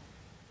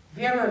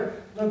 Have you ever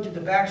looked at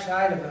the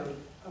backside of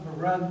a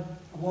rug,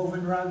 a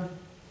woven rug,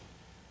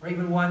 or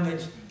even one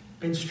that's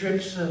been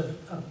strips of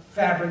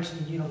fabrics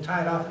and,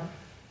 tied off?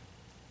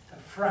 The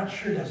front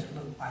sure doesn't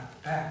look like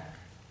the back.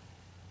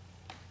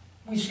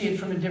 We see it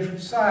from a different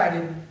side,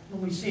 and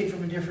when we see it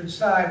from a different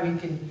side, we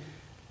can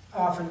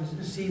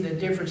often see the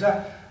difference.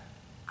 I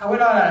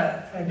went on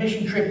a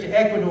mission trip to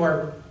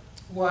Ecuador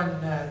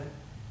one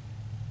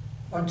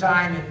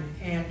time,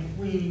 and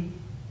we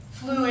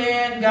flew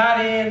in,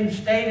 got in,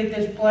 stayed at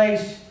this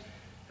place,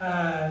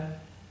 and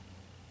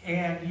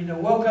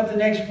woke up the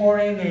next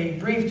morning. They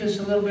briefed us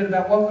a little bit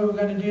about what we were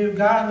going to do,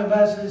 got on the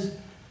buses,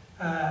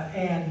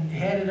 and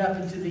headed up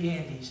into the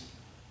Andes.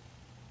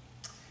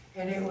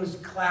 And it was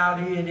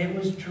cloudy and it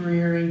was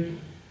dreary,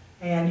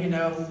 and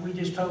we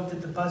just hoped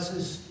that the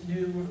buses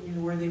knew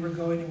where they were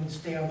going and would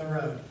stay on the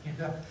road.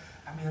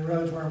 I mean, the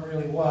roads weren't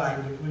really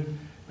wide, but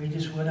we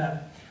just went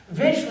up.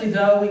 Eventually,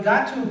 though, we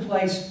got to a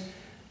place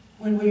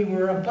when we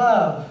were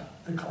above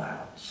the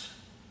clouds,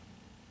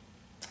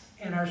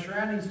 and our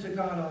surroundings took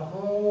on a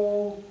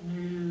whole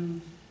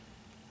new.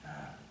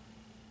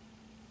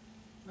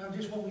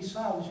 Just what we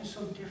saw was just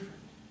so different.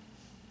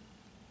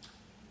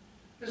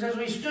 Because as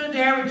we stood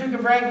there, we took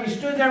a break, we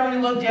stood there and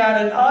we looked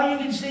out, and all you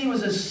could see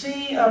was a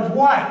sea of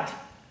white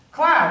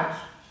clouds.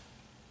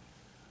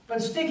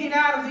 But sticking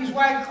out of these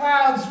white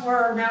clouds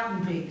were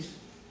mountain peaks.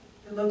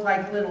 They looked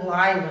like little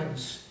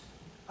islands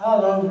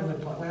all over the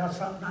place.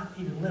 Well, not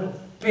even little,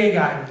 big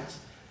islands.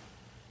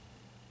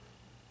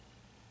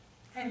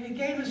 And it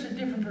gave us a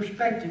different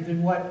perspective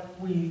than what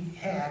we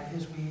had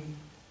as we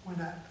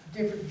went up, a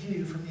different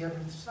view from the other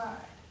side.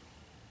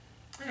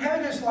 And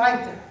heaven is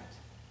like that.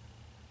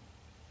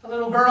 The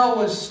little girl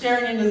was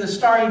staring into the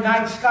starry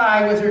night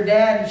sky with her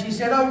dad, and she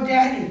said, "Oh,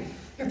 Daddy,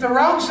 if the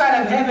wrong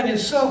side of heaven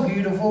is so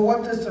beautiful,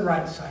 what does the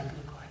right side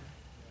look like?"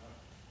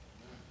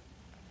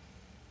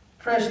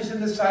 Precious in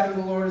the sight of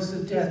the Lord is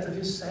the death of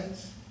His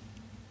saints.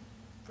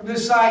 From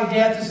this side,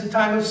 death is a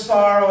time of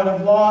sorrow and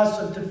of loss,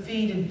 of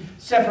defeat and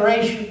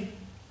separation.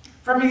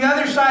 From the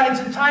other side,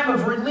 it's a time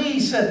of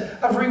release,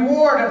 of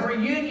reward, of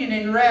reunion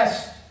and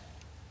rest.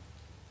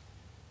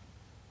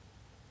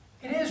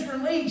 It is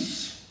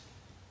release.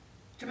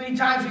 Too many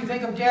times we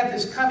think of death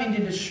as coming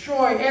to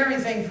destroy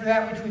everything for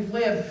that which we've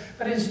lived.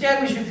 But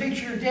instead we should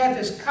picture death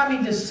as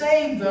coming to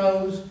save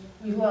those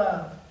we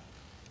love.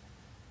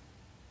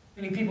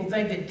 Many people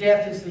think that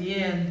death is the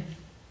end.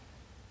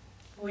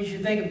 We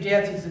should think of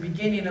death as the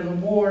beginning of a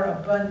more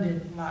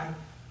abundant life.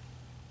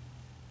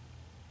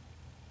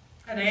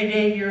 An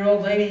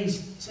 88-year-old lady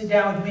sat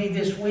down with me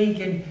this week,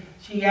 and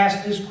she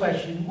asked this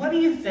question: what do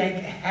you think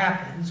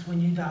happens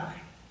when you die?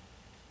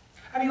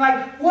 I mean,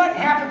 what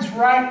happens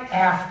right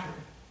after?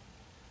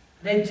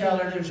 They tell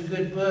her there's a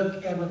good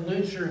book Edwin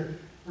Lutzer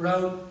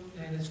wrote,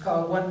 and it's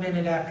called 1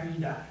 Minute After You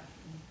Die.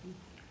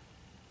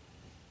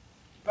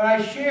 But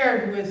I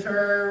shared with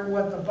her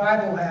what the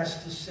Bible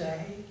has to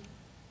say.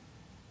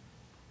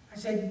 I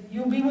said,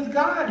 you'll be with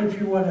God if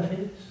you're one of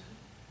His.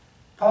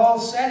 Paul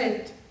said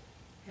it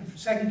in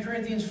 2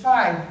 Corinthians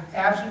 5,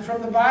 absent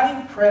from the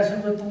body,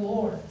 present with the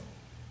Lord.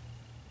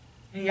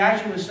 And he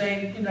actually was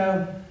saying,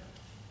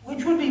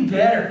 which would be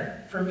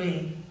better for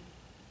me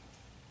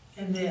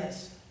in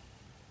this?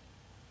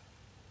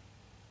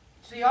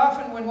 See,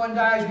 often when one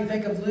dies, we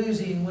think of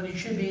losing when it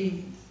should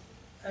be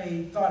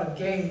a thought of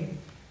gain.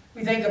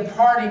 We think of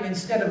parting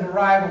instead of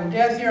arrival.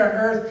 Death here on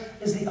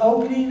earth is the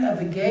opening of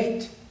the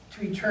gate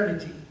to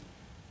eternity.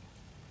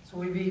 So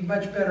we'd be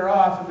much better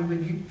off if we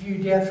would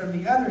view death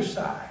from the other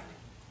side,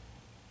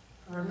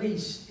 a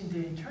release into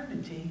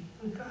eternity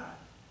with God.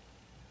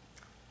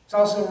 It's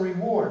also a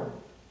reward.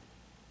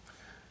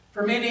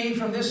 For many,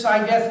 from this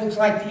side, death looks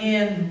like the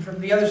end.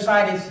 From the other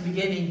side, it's the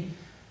beginning.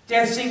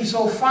 Death seems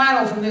so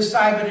final from this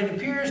side, but it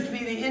appears to be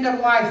the end of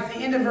life, the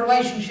end of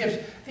relationships,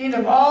 the end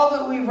of all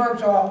that we've worked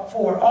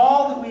for,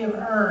 all that we have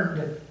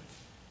earned.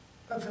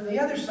 But from the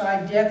other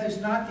side, death is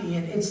not the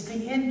end. It's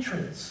the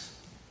entrance.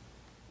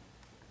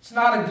 It's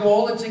not a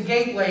goal, it's a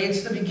gateway.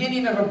 It's the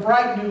beginning of a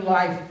bright new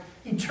life,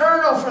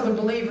 eternal for the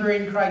believer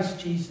in Christ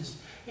Jesus.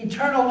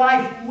 Eternal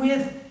life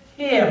with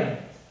Him.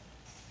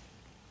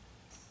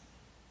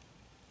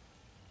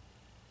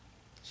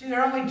 See,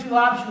 there are only two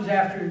options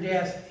after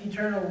death: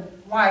 eternal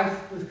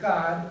life with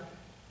God,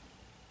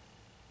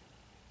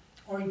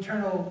 or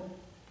eternal,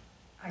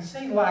 I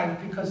say life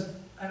because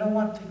I don't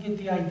want to get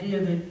the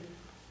idea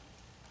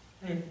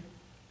that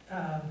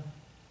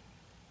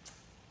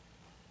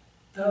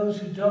those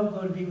who don't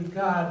go to be with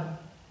God,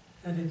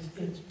 that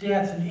it's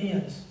death and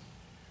ends.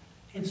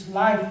 It's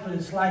life, but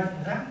it's life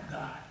without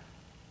God,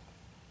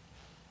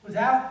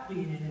 without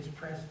being in His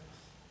presence,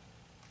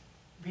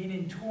 being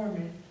in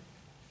torment.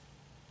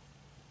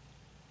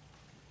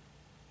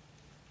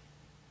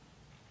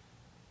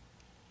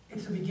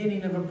 It's the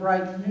beginning of a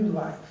bright new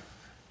life.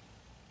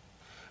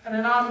 An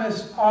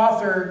anonymous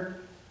author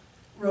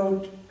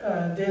wrote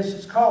this.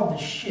 It's called The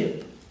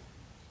Ship.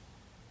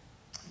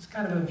 It's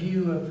kind of a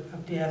view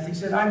of death. He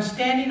said, "I'm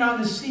standing on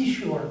the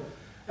seashore.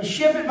 A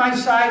ship at my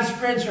side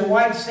spreads her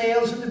white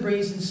sails in the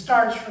breeze and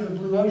starts for the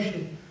blue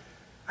ocean.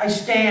 I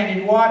stand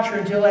and watch her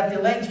until at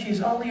the length she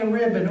is only a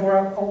ribbon or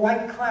a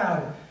white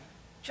cloud,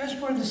 just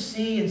where the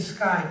sea and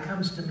sky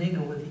comes to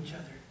mingle with each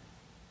other.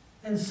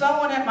 Then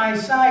someone at my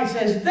side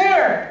says,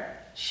 "There!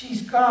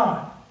 She's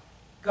gone."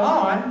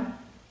 Gone?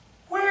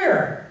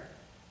 Where?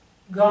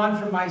 Gone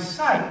from my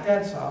sight,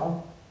 that's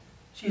all.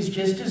 She's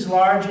just as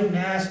large in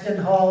mast and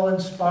hull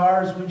and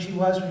spar as when she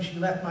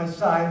left my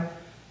side,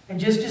 and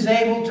just as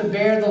able to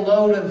bear the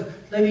load of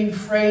living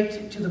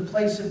freight to the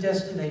place of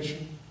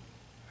destination.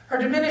 Her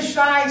diminished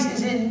size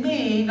is in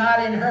me,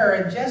 not in her,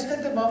 and just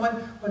at the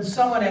moment when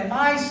someone at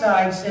my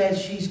side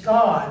says she's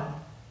gone,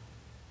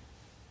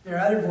 there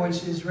are other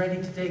voices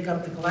ready to take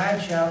up the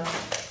glad shout,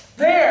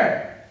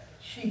 "There!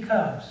 She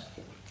comes."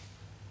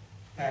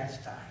 That's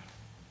dying.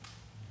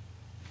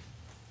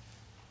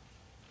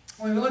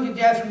 When we look at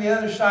death from the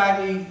other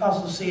side, we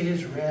also see it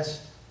as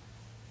rest.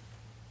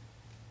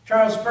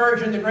 Charles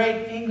Spurgeon, the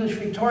great English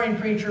Victorian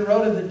preacher,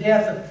 wrote of the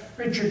death of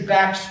Richard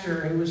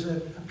Baxter, who was a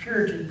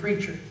Puritan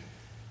preacher.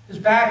 As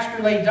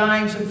Baxter lay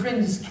dying, some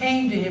friends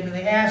came to him and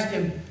they asked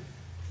him,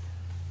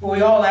 well,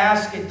 we all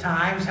ask at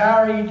times, "How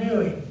are you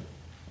doing?"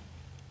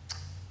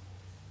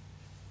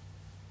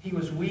 He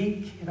was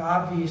weak and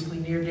obviously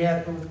near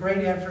death, but with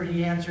great effort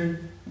he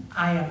answered,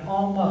 "I am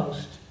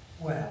almost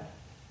well."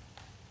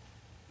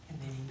 And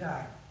then he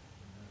died.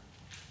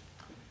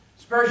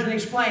 Spurgeon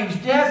explains,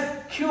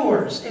 death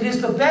cures. It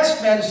is the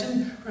best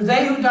medicine, for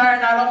they who die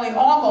are not only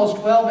almost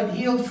well, but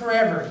healed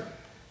forever.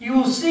 You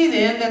will see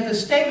then that the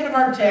statement of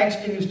our text,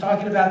 and he was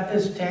talking about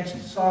this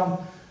text, Psalm,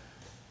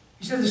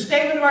 he said the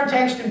statement of our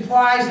text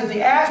implies that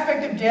the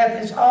aspect of death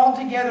is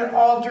altogether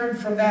altered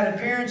from that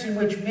appearance in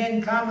which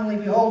men commonly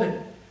behold it.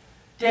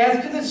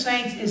 Death to the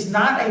saints is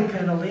not a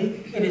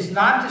penalty, it is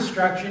not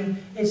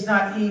destruction, it's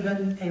not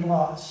even a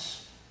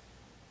loss.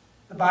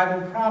 The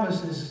Bible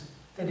promises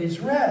that it's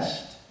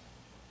rest.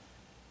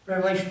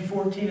 Revelation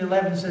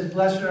 14:11 says,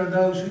 "Blessed are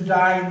those who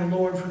die in the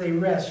Lord, for they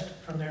rest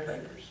from their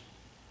labors."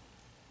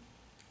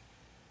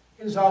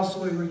 It is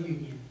also a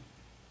reunion.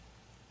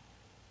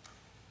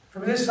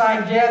 From this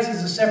side, death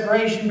is a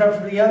separation, but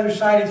from the other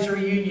side, it's a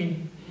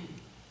reunion.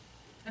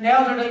 An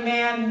elderly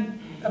man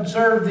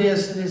observed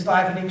this in his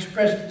life and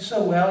expressed it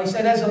so well. He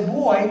said, "As a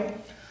boy,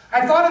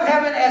 I thought of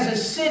heaven as a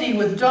city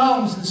with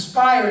domes and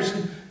spires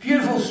and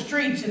beautiful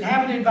streets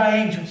inhabited by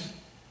angels."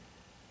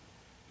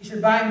 He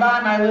said, "By and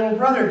by, my little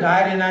brother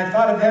died, and I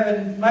thought of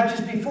heaven much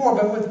as before,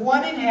 but with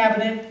one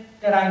inhabitant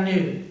that I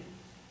knew.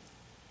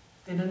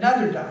 Then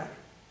another died,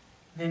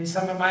 then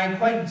some of my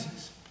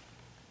acquaintances.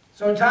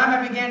 So in time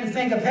I began to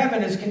think of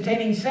heaven as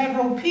containing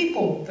several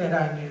people that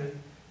I knew.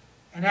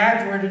 And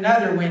afterward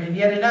another went, and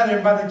yet another.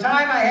 And by the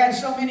time I had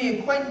so many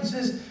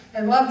acquaintances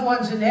and loved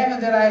ones in heaven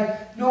that I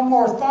no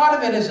more thought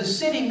of it as a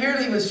city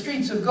merely with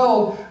streets of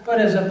gold, but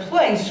as a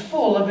place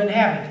full of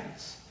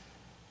inhabitants.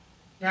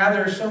 Now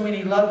there are so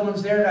many loved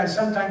ones there that I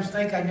sometimes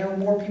think I know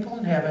more people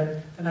in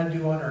heaven than I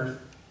do on earth."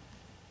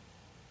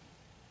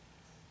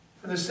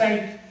 For the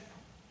saint,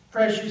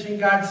 precious in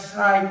God's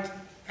sight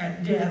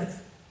at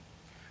death.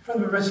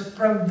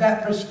 From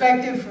that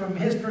perspective, from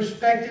his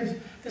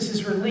perspective, this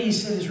is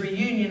release, it is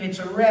reunion, it's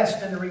a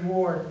rest and a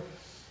reward.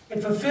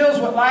 It fulfills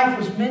what life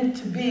was meant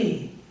to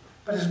be.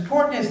 But as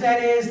important as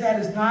that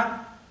is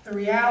not the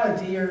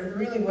reality, or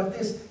really what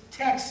this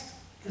text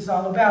is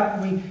all about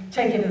when we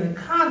take it in the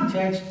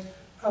context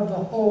of the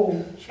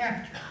whole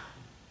chapter.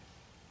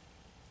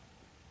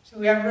 So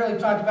we haven't really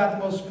talked about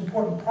the most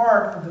important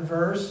part of the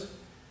verse.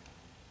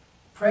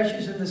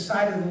 Precious in the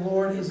sight of the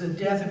Lord is the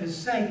death of his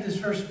saint. This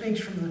verse speaks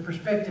from the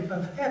perspective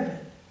of heaven.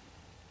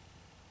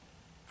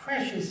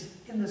 Precious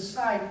in the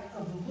sight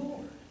of the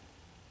Lord.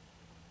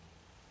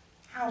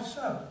 How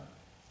so?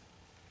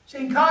 See,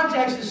 in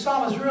context, this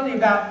psalm is really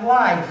about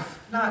life,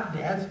 not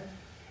death.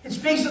 It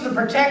speaks of the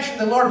protection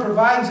the Lord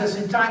provides us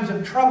in times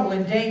of trouble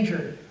and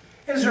danger.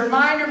 It is a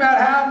reminder about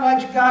how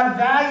much God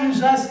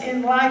values us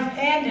in life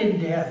and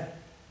in death,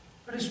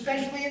 but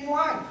especially in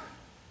life.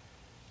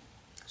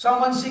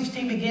 Psalm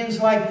 116 begins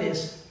like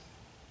this.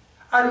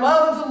 "I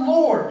love the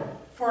Lord,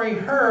 for he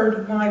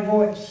heard my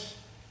voice.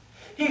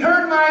 He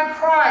heard my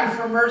cry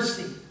for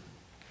mercy.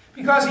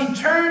 Because he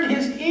turned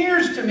his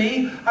ears to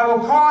me, I will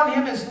call on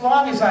him as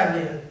long as I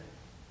live.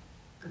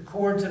 The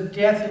cords of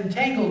death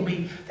entangled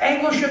me. The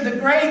anguish of the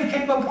grave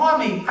came upon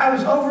me. I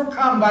was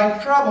overcome by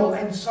trouble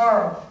and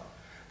sorrow.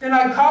 Then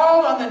I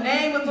called on the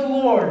name of the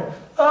Lord.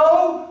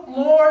 O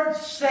Lord,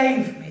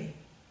 save me.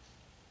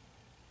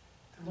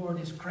 The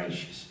Lord is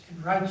gracious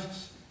and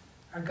righteous.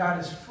 Our God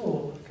is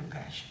full of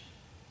compassion."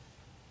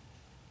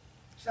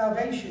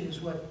 Salvation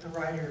is what the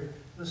writer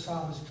of the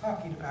psalm is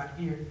talking about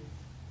here.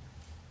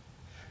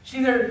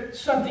 See, there's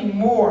something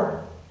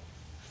more.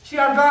 See,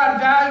 our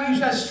God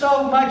values us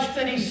so much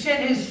that he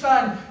sent his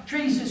Son,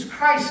 Jesus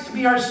Christ, to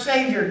be our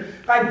Savior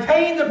by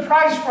paying the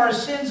price for our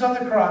sins on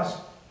the cross.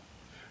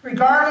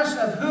 Regardless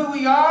of who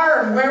we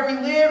are or where we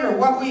live or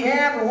what we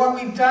have or what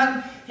we've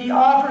done, he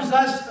offers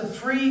us the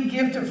free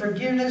gift of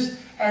forgiveness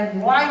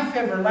and life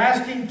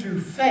everlasting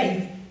through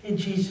faith in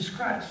Jesus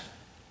Christ.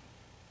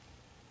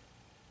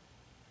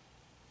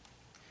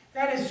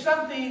 That is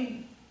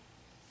something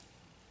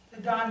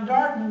that Don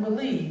Darden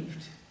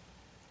believed,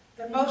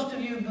 that most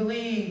of you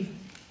believe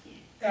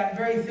that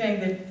very thing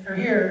that are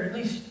here, at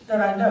least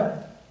that I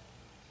know.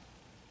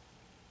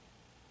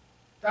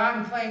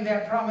 Don claimed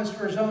that promise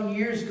for his own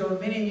years ago.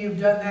 Many of you have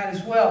done that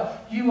as well.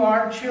 You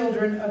are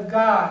children of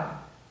God.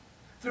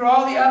 Through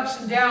all the ups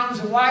and downs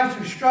of life,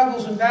 through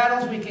struggles and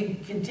battles, we can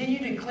continue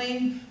to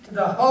cling to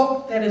the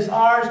hope that is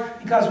ours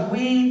because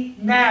we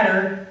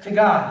matter to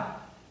God.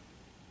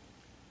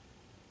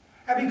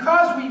 And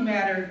because we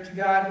matter to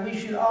God, we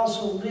should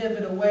also live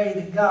in a way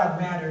that God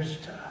matters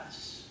to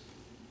us.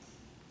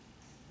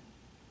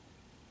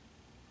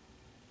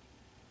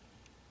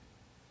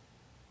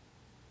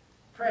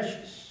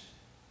 Precious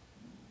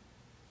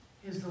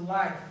is the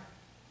life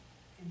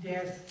and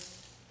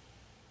death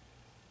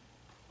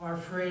of our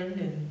friend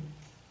and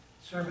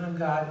servant of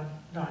God,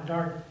 Don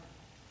Darden.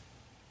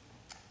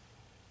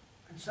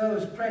 And so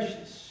is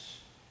precious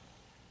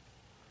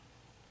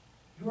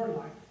your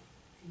life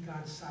in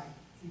God's sight,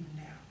 even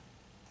now.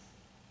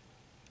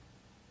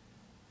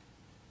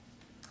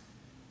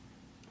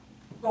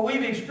 What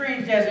we've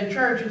experienced as a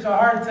church, it's a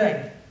hard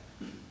thing.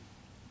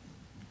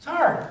 It's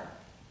hard.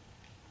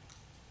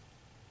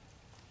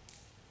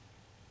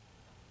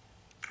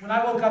 When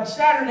I woke up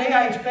Saturday,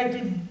 I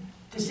expected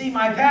to see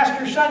my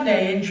pastor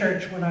Sunday in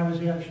church when I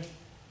was young.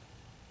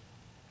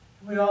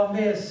 We all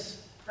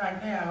miss right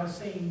now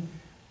seeing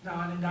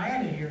Don and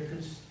Diana here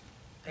because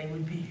they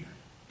would be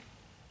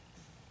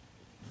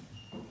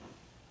here.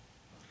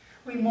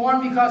 We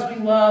mourn because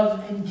we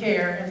love and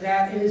care, and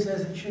that is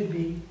as it should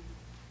be.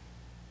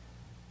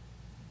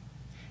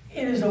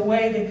 It is a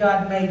way that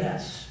God made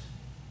us.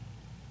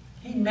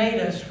 He made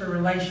us for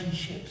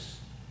relationships.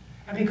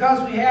 And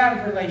because we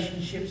have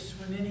relationships,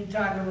 when any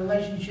time a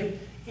relationship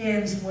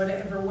ends,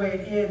 whatever way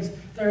it ends,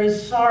 there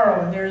is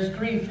sorrow and there is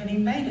grief, and He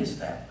made us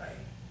that way.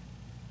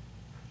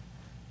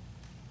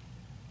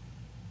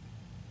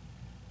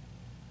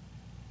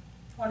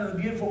 One of the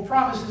beautiful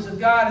promises of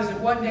God is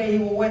that one day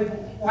He will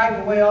wipe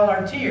away all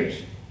our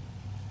tears,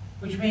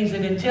 which means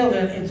that until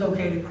then, it's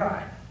okay to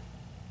cry.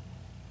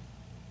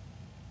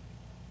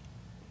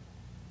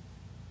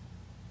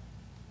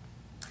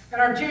 And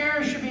our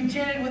tears should be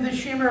tinted with a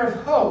shimmer of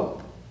hope.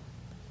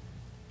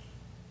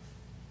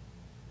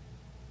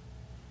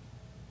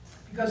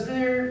 Because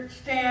there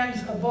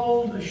stands a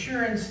bold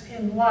assurance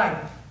in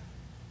life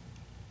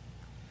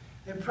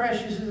that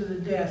precious is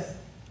the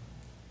death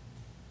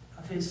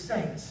of His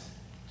saints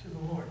to the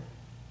Lord.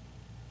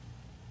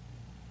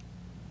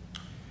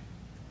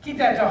 Keep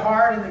that to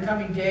heart in the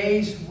coming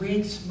days,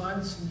 weeks,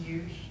 months, and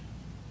years.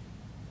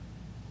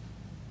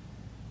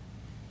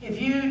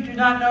 If you do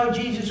not know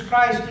Jesus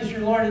Christ as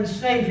your Lord and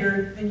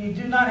Savior, then you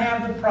do not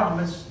have the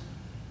promise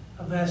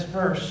of this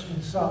verse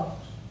in Psalms.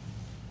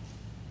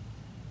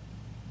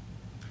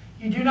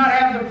 You do not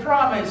have the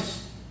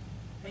promise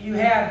that you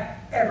have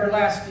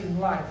everlasting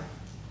life.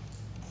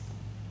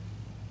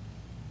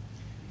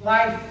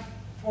 Life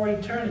for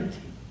eternity.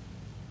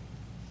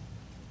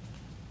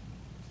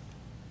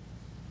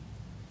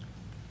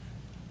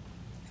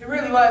 It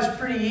really was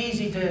pretty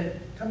easy to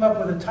come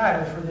up with a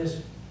title for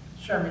this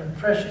sermon: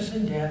 Precious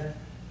in Death,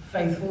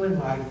 Faithful in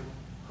Life,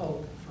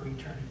 Hope for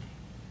Eternity.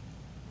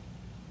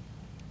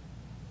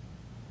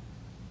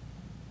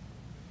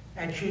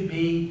 That should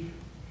be,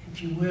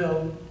 if you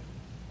will,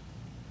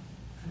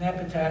 an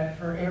epitaph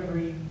for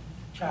every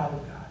child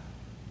of God.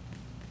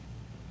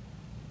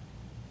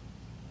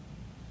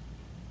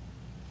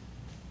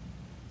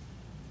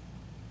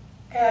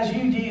 As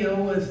you deal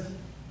with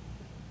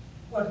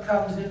what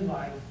comes in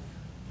life,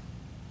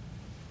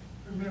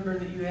 remember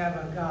that you have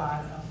a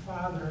God, a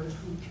Father,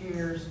 who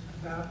cares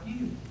about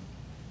you.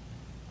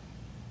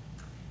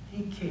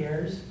 He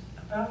cares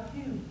about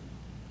you.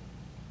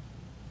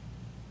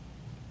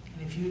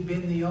 And if you'd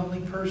been the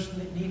only person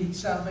that needed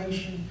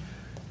salvation,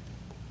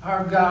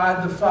 our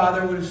God, the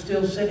Father, would have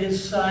still sent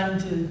His Son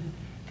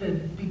to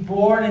be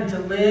born and to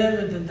live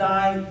and to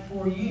die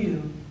for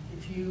you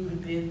if you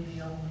had been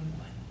the only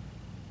one.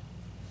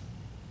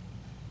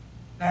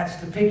 That's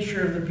the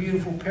picture of the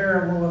beautiful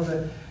parable of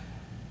the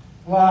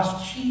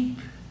lost sheep,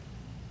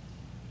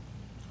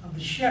 of the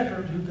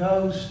shepherd who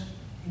goes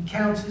and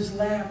counts his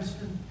lambs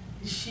and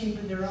his sheep,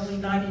 and there are only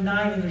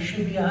 99 and there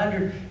should be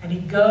 100, and he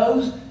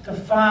goes to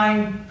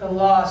find the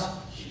lost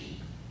sheep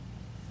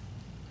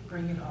to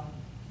bring it home.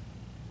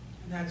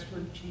 And that's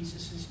what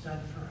Jesus has done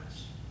for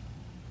us.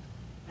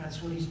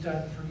 That's what He's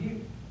done for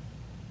you.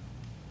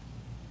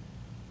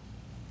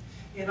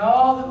 In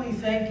all that we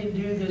think and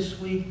do this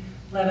week,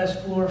 let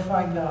us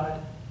glorify God,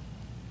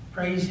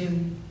 praise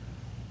Him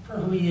for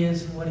who He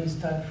is and what He's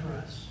done for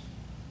us.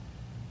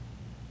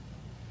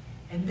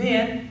 And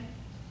then,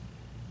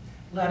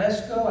 let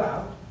us go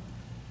out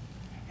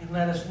and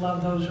let us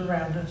love those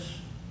around us.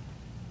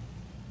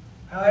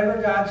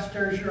 However God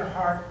stirs your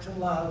heart to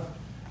love,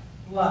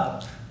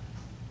 love.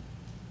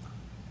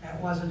 That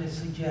wasn't a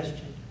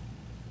suggestion.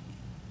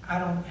 I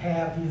don't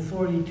have the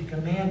authority to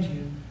command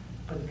you,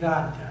 but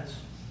God does.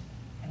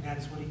 And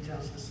that's what He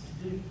tells us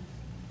to do.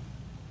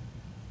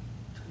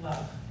 To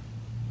love.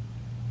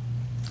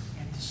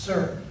 And to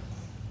serve.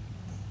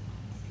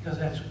 because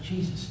that's what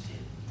Jesus did.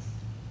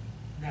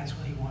 And that's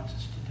what he wants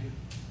us to do.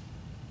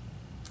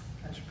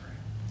 Let's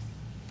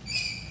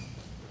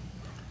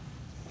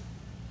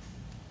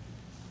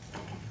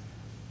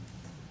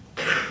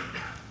pray.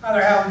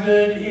 Father, how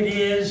good it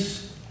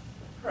is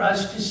for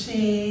us to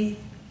see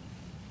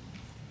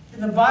in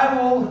the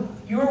Bible,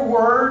 your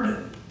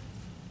word,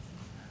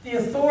 the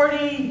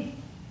authority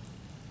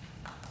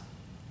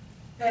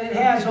that it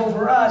has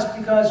over us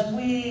because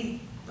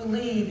we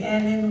believe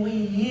and then we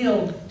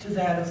yield to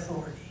that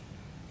authority.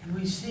 And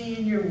we see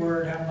in your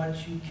word how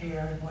much you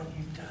care and what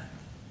you've done.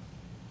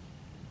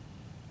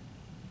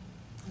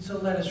 And so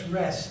let us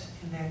rest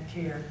in that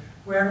care.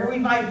 Wherever we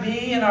might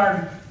be in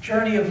our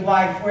journey of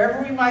life,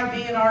 wherever we might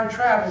be in our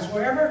travels,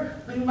 wherever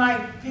we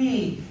might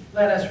be,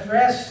 let us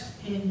rest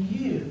in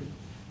you,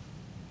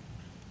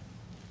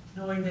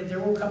 knowing that there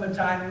will come a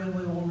time when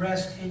we will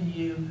rest in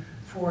you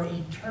for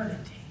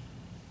eternity.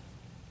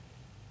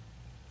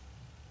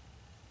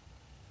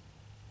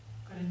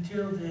 But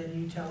until then,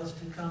 you tell us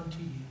to come to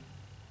you,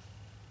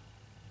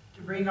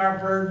 to bring our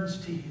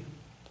burdens to you,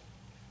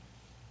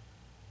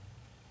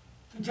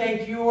 to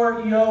take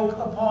your yoke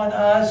upon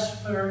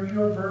us, for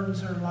your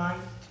burdens are light.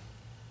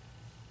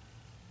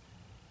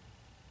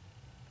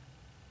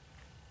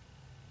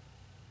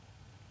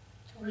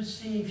 To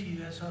receive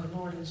you as our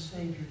Lord and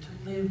Savior,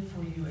 to live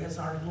for you as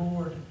our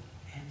Lord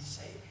and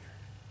Savior.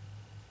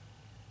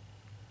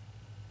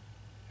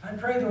 I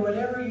pray that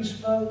whatever you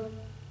spoke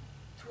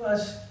to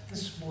us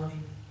this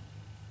morning,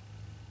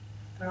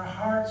 that our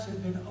hearts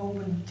have been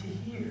opened to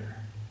hear.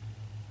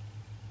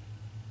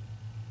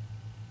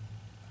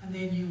 And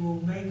then you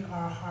will make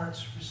our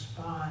hearts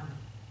respond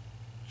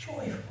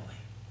joyfully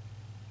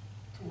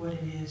to what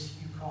it is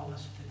you call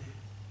us to do.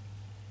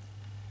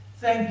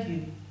 Thank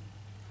you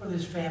for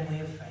this family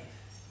of faith.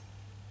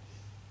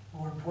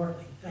 More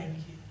importantly, thank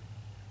you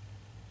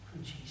for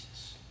Jesus.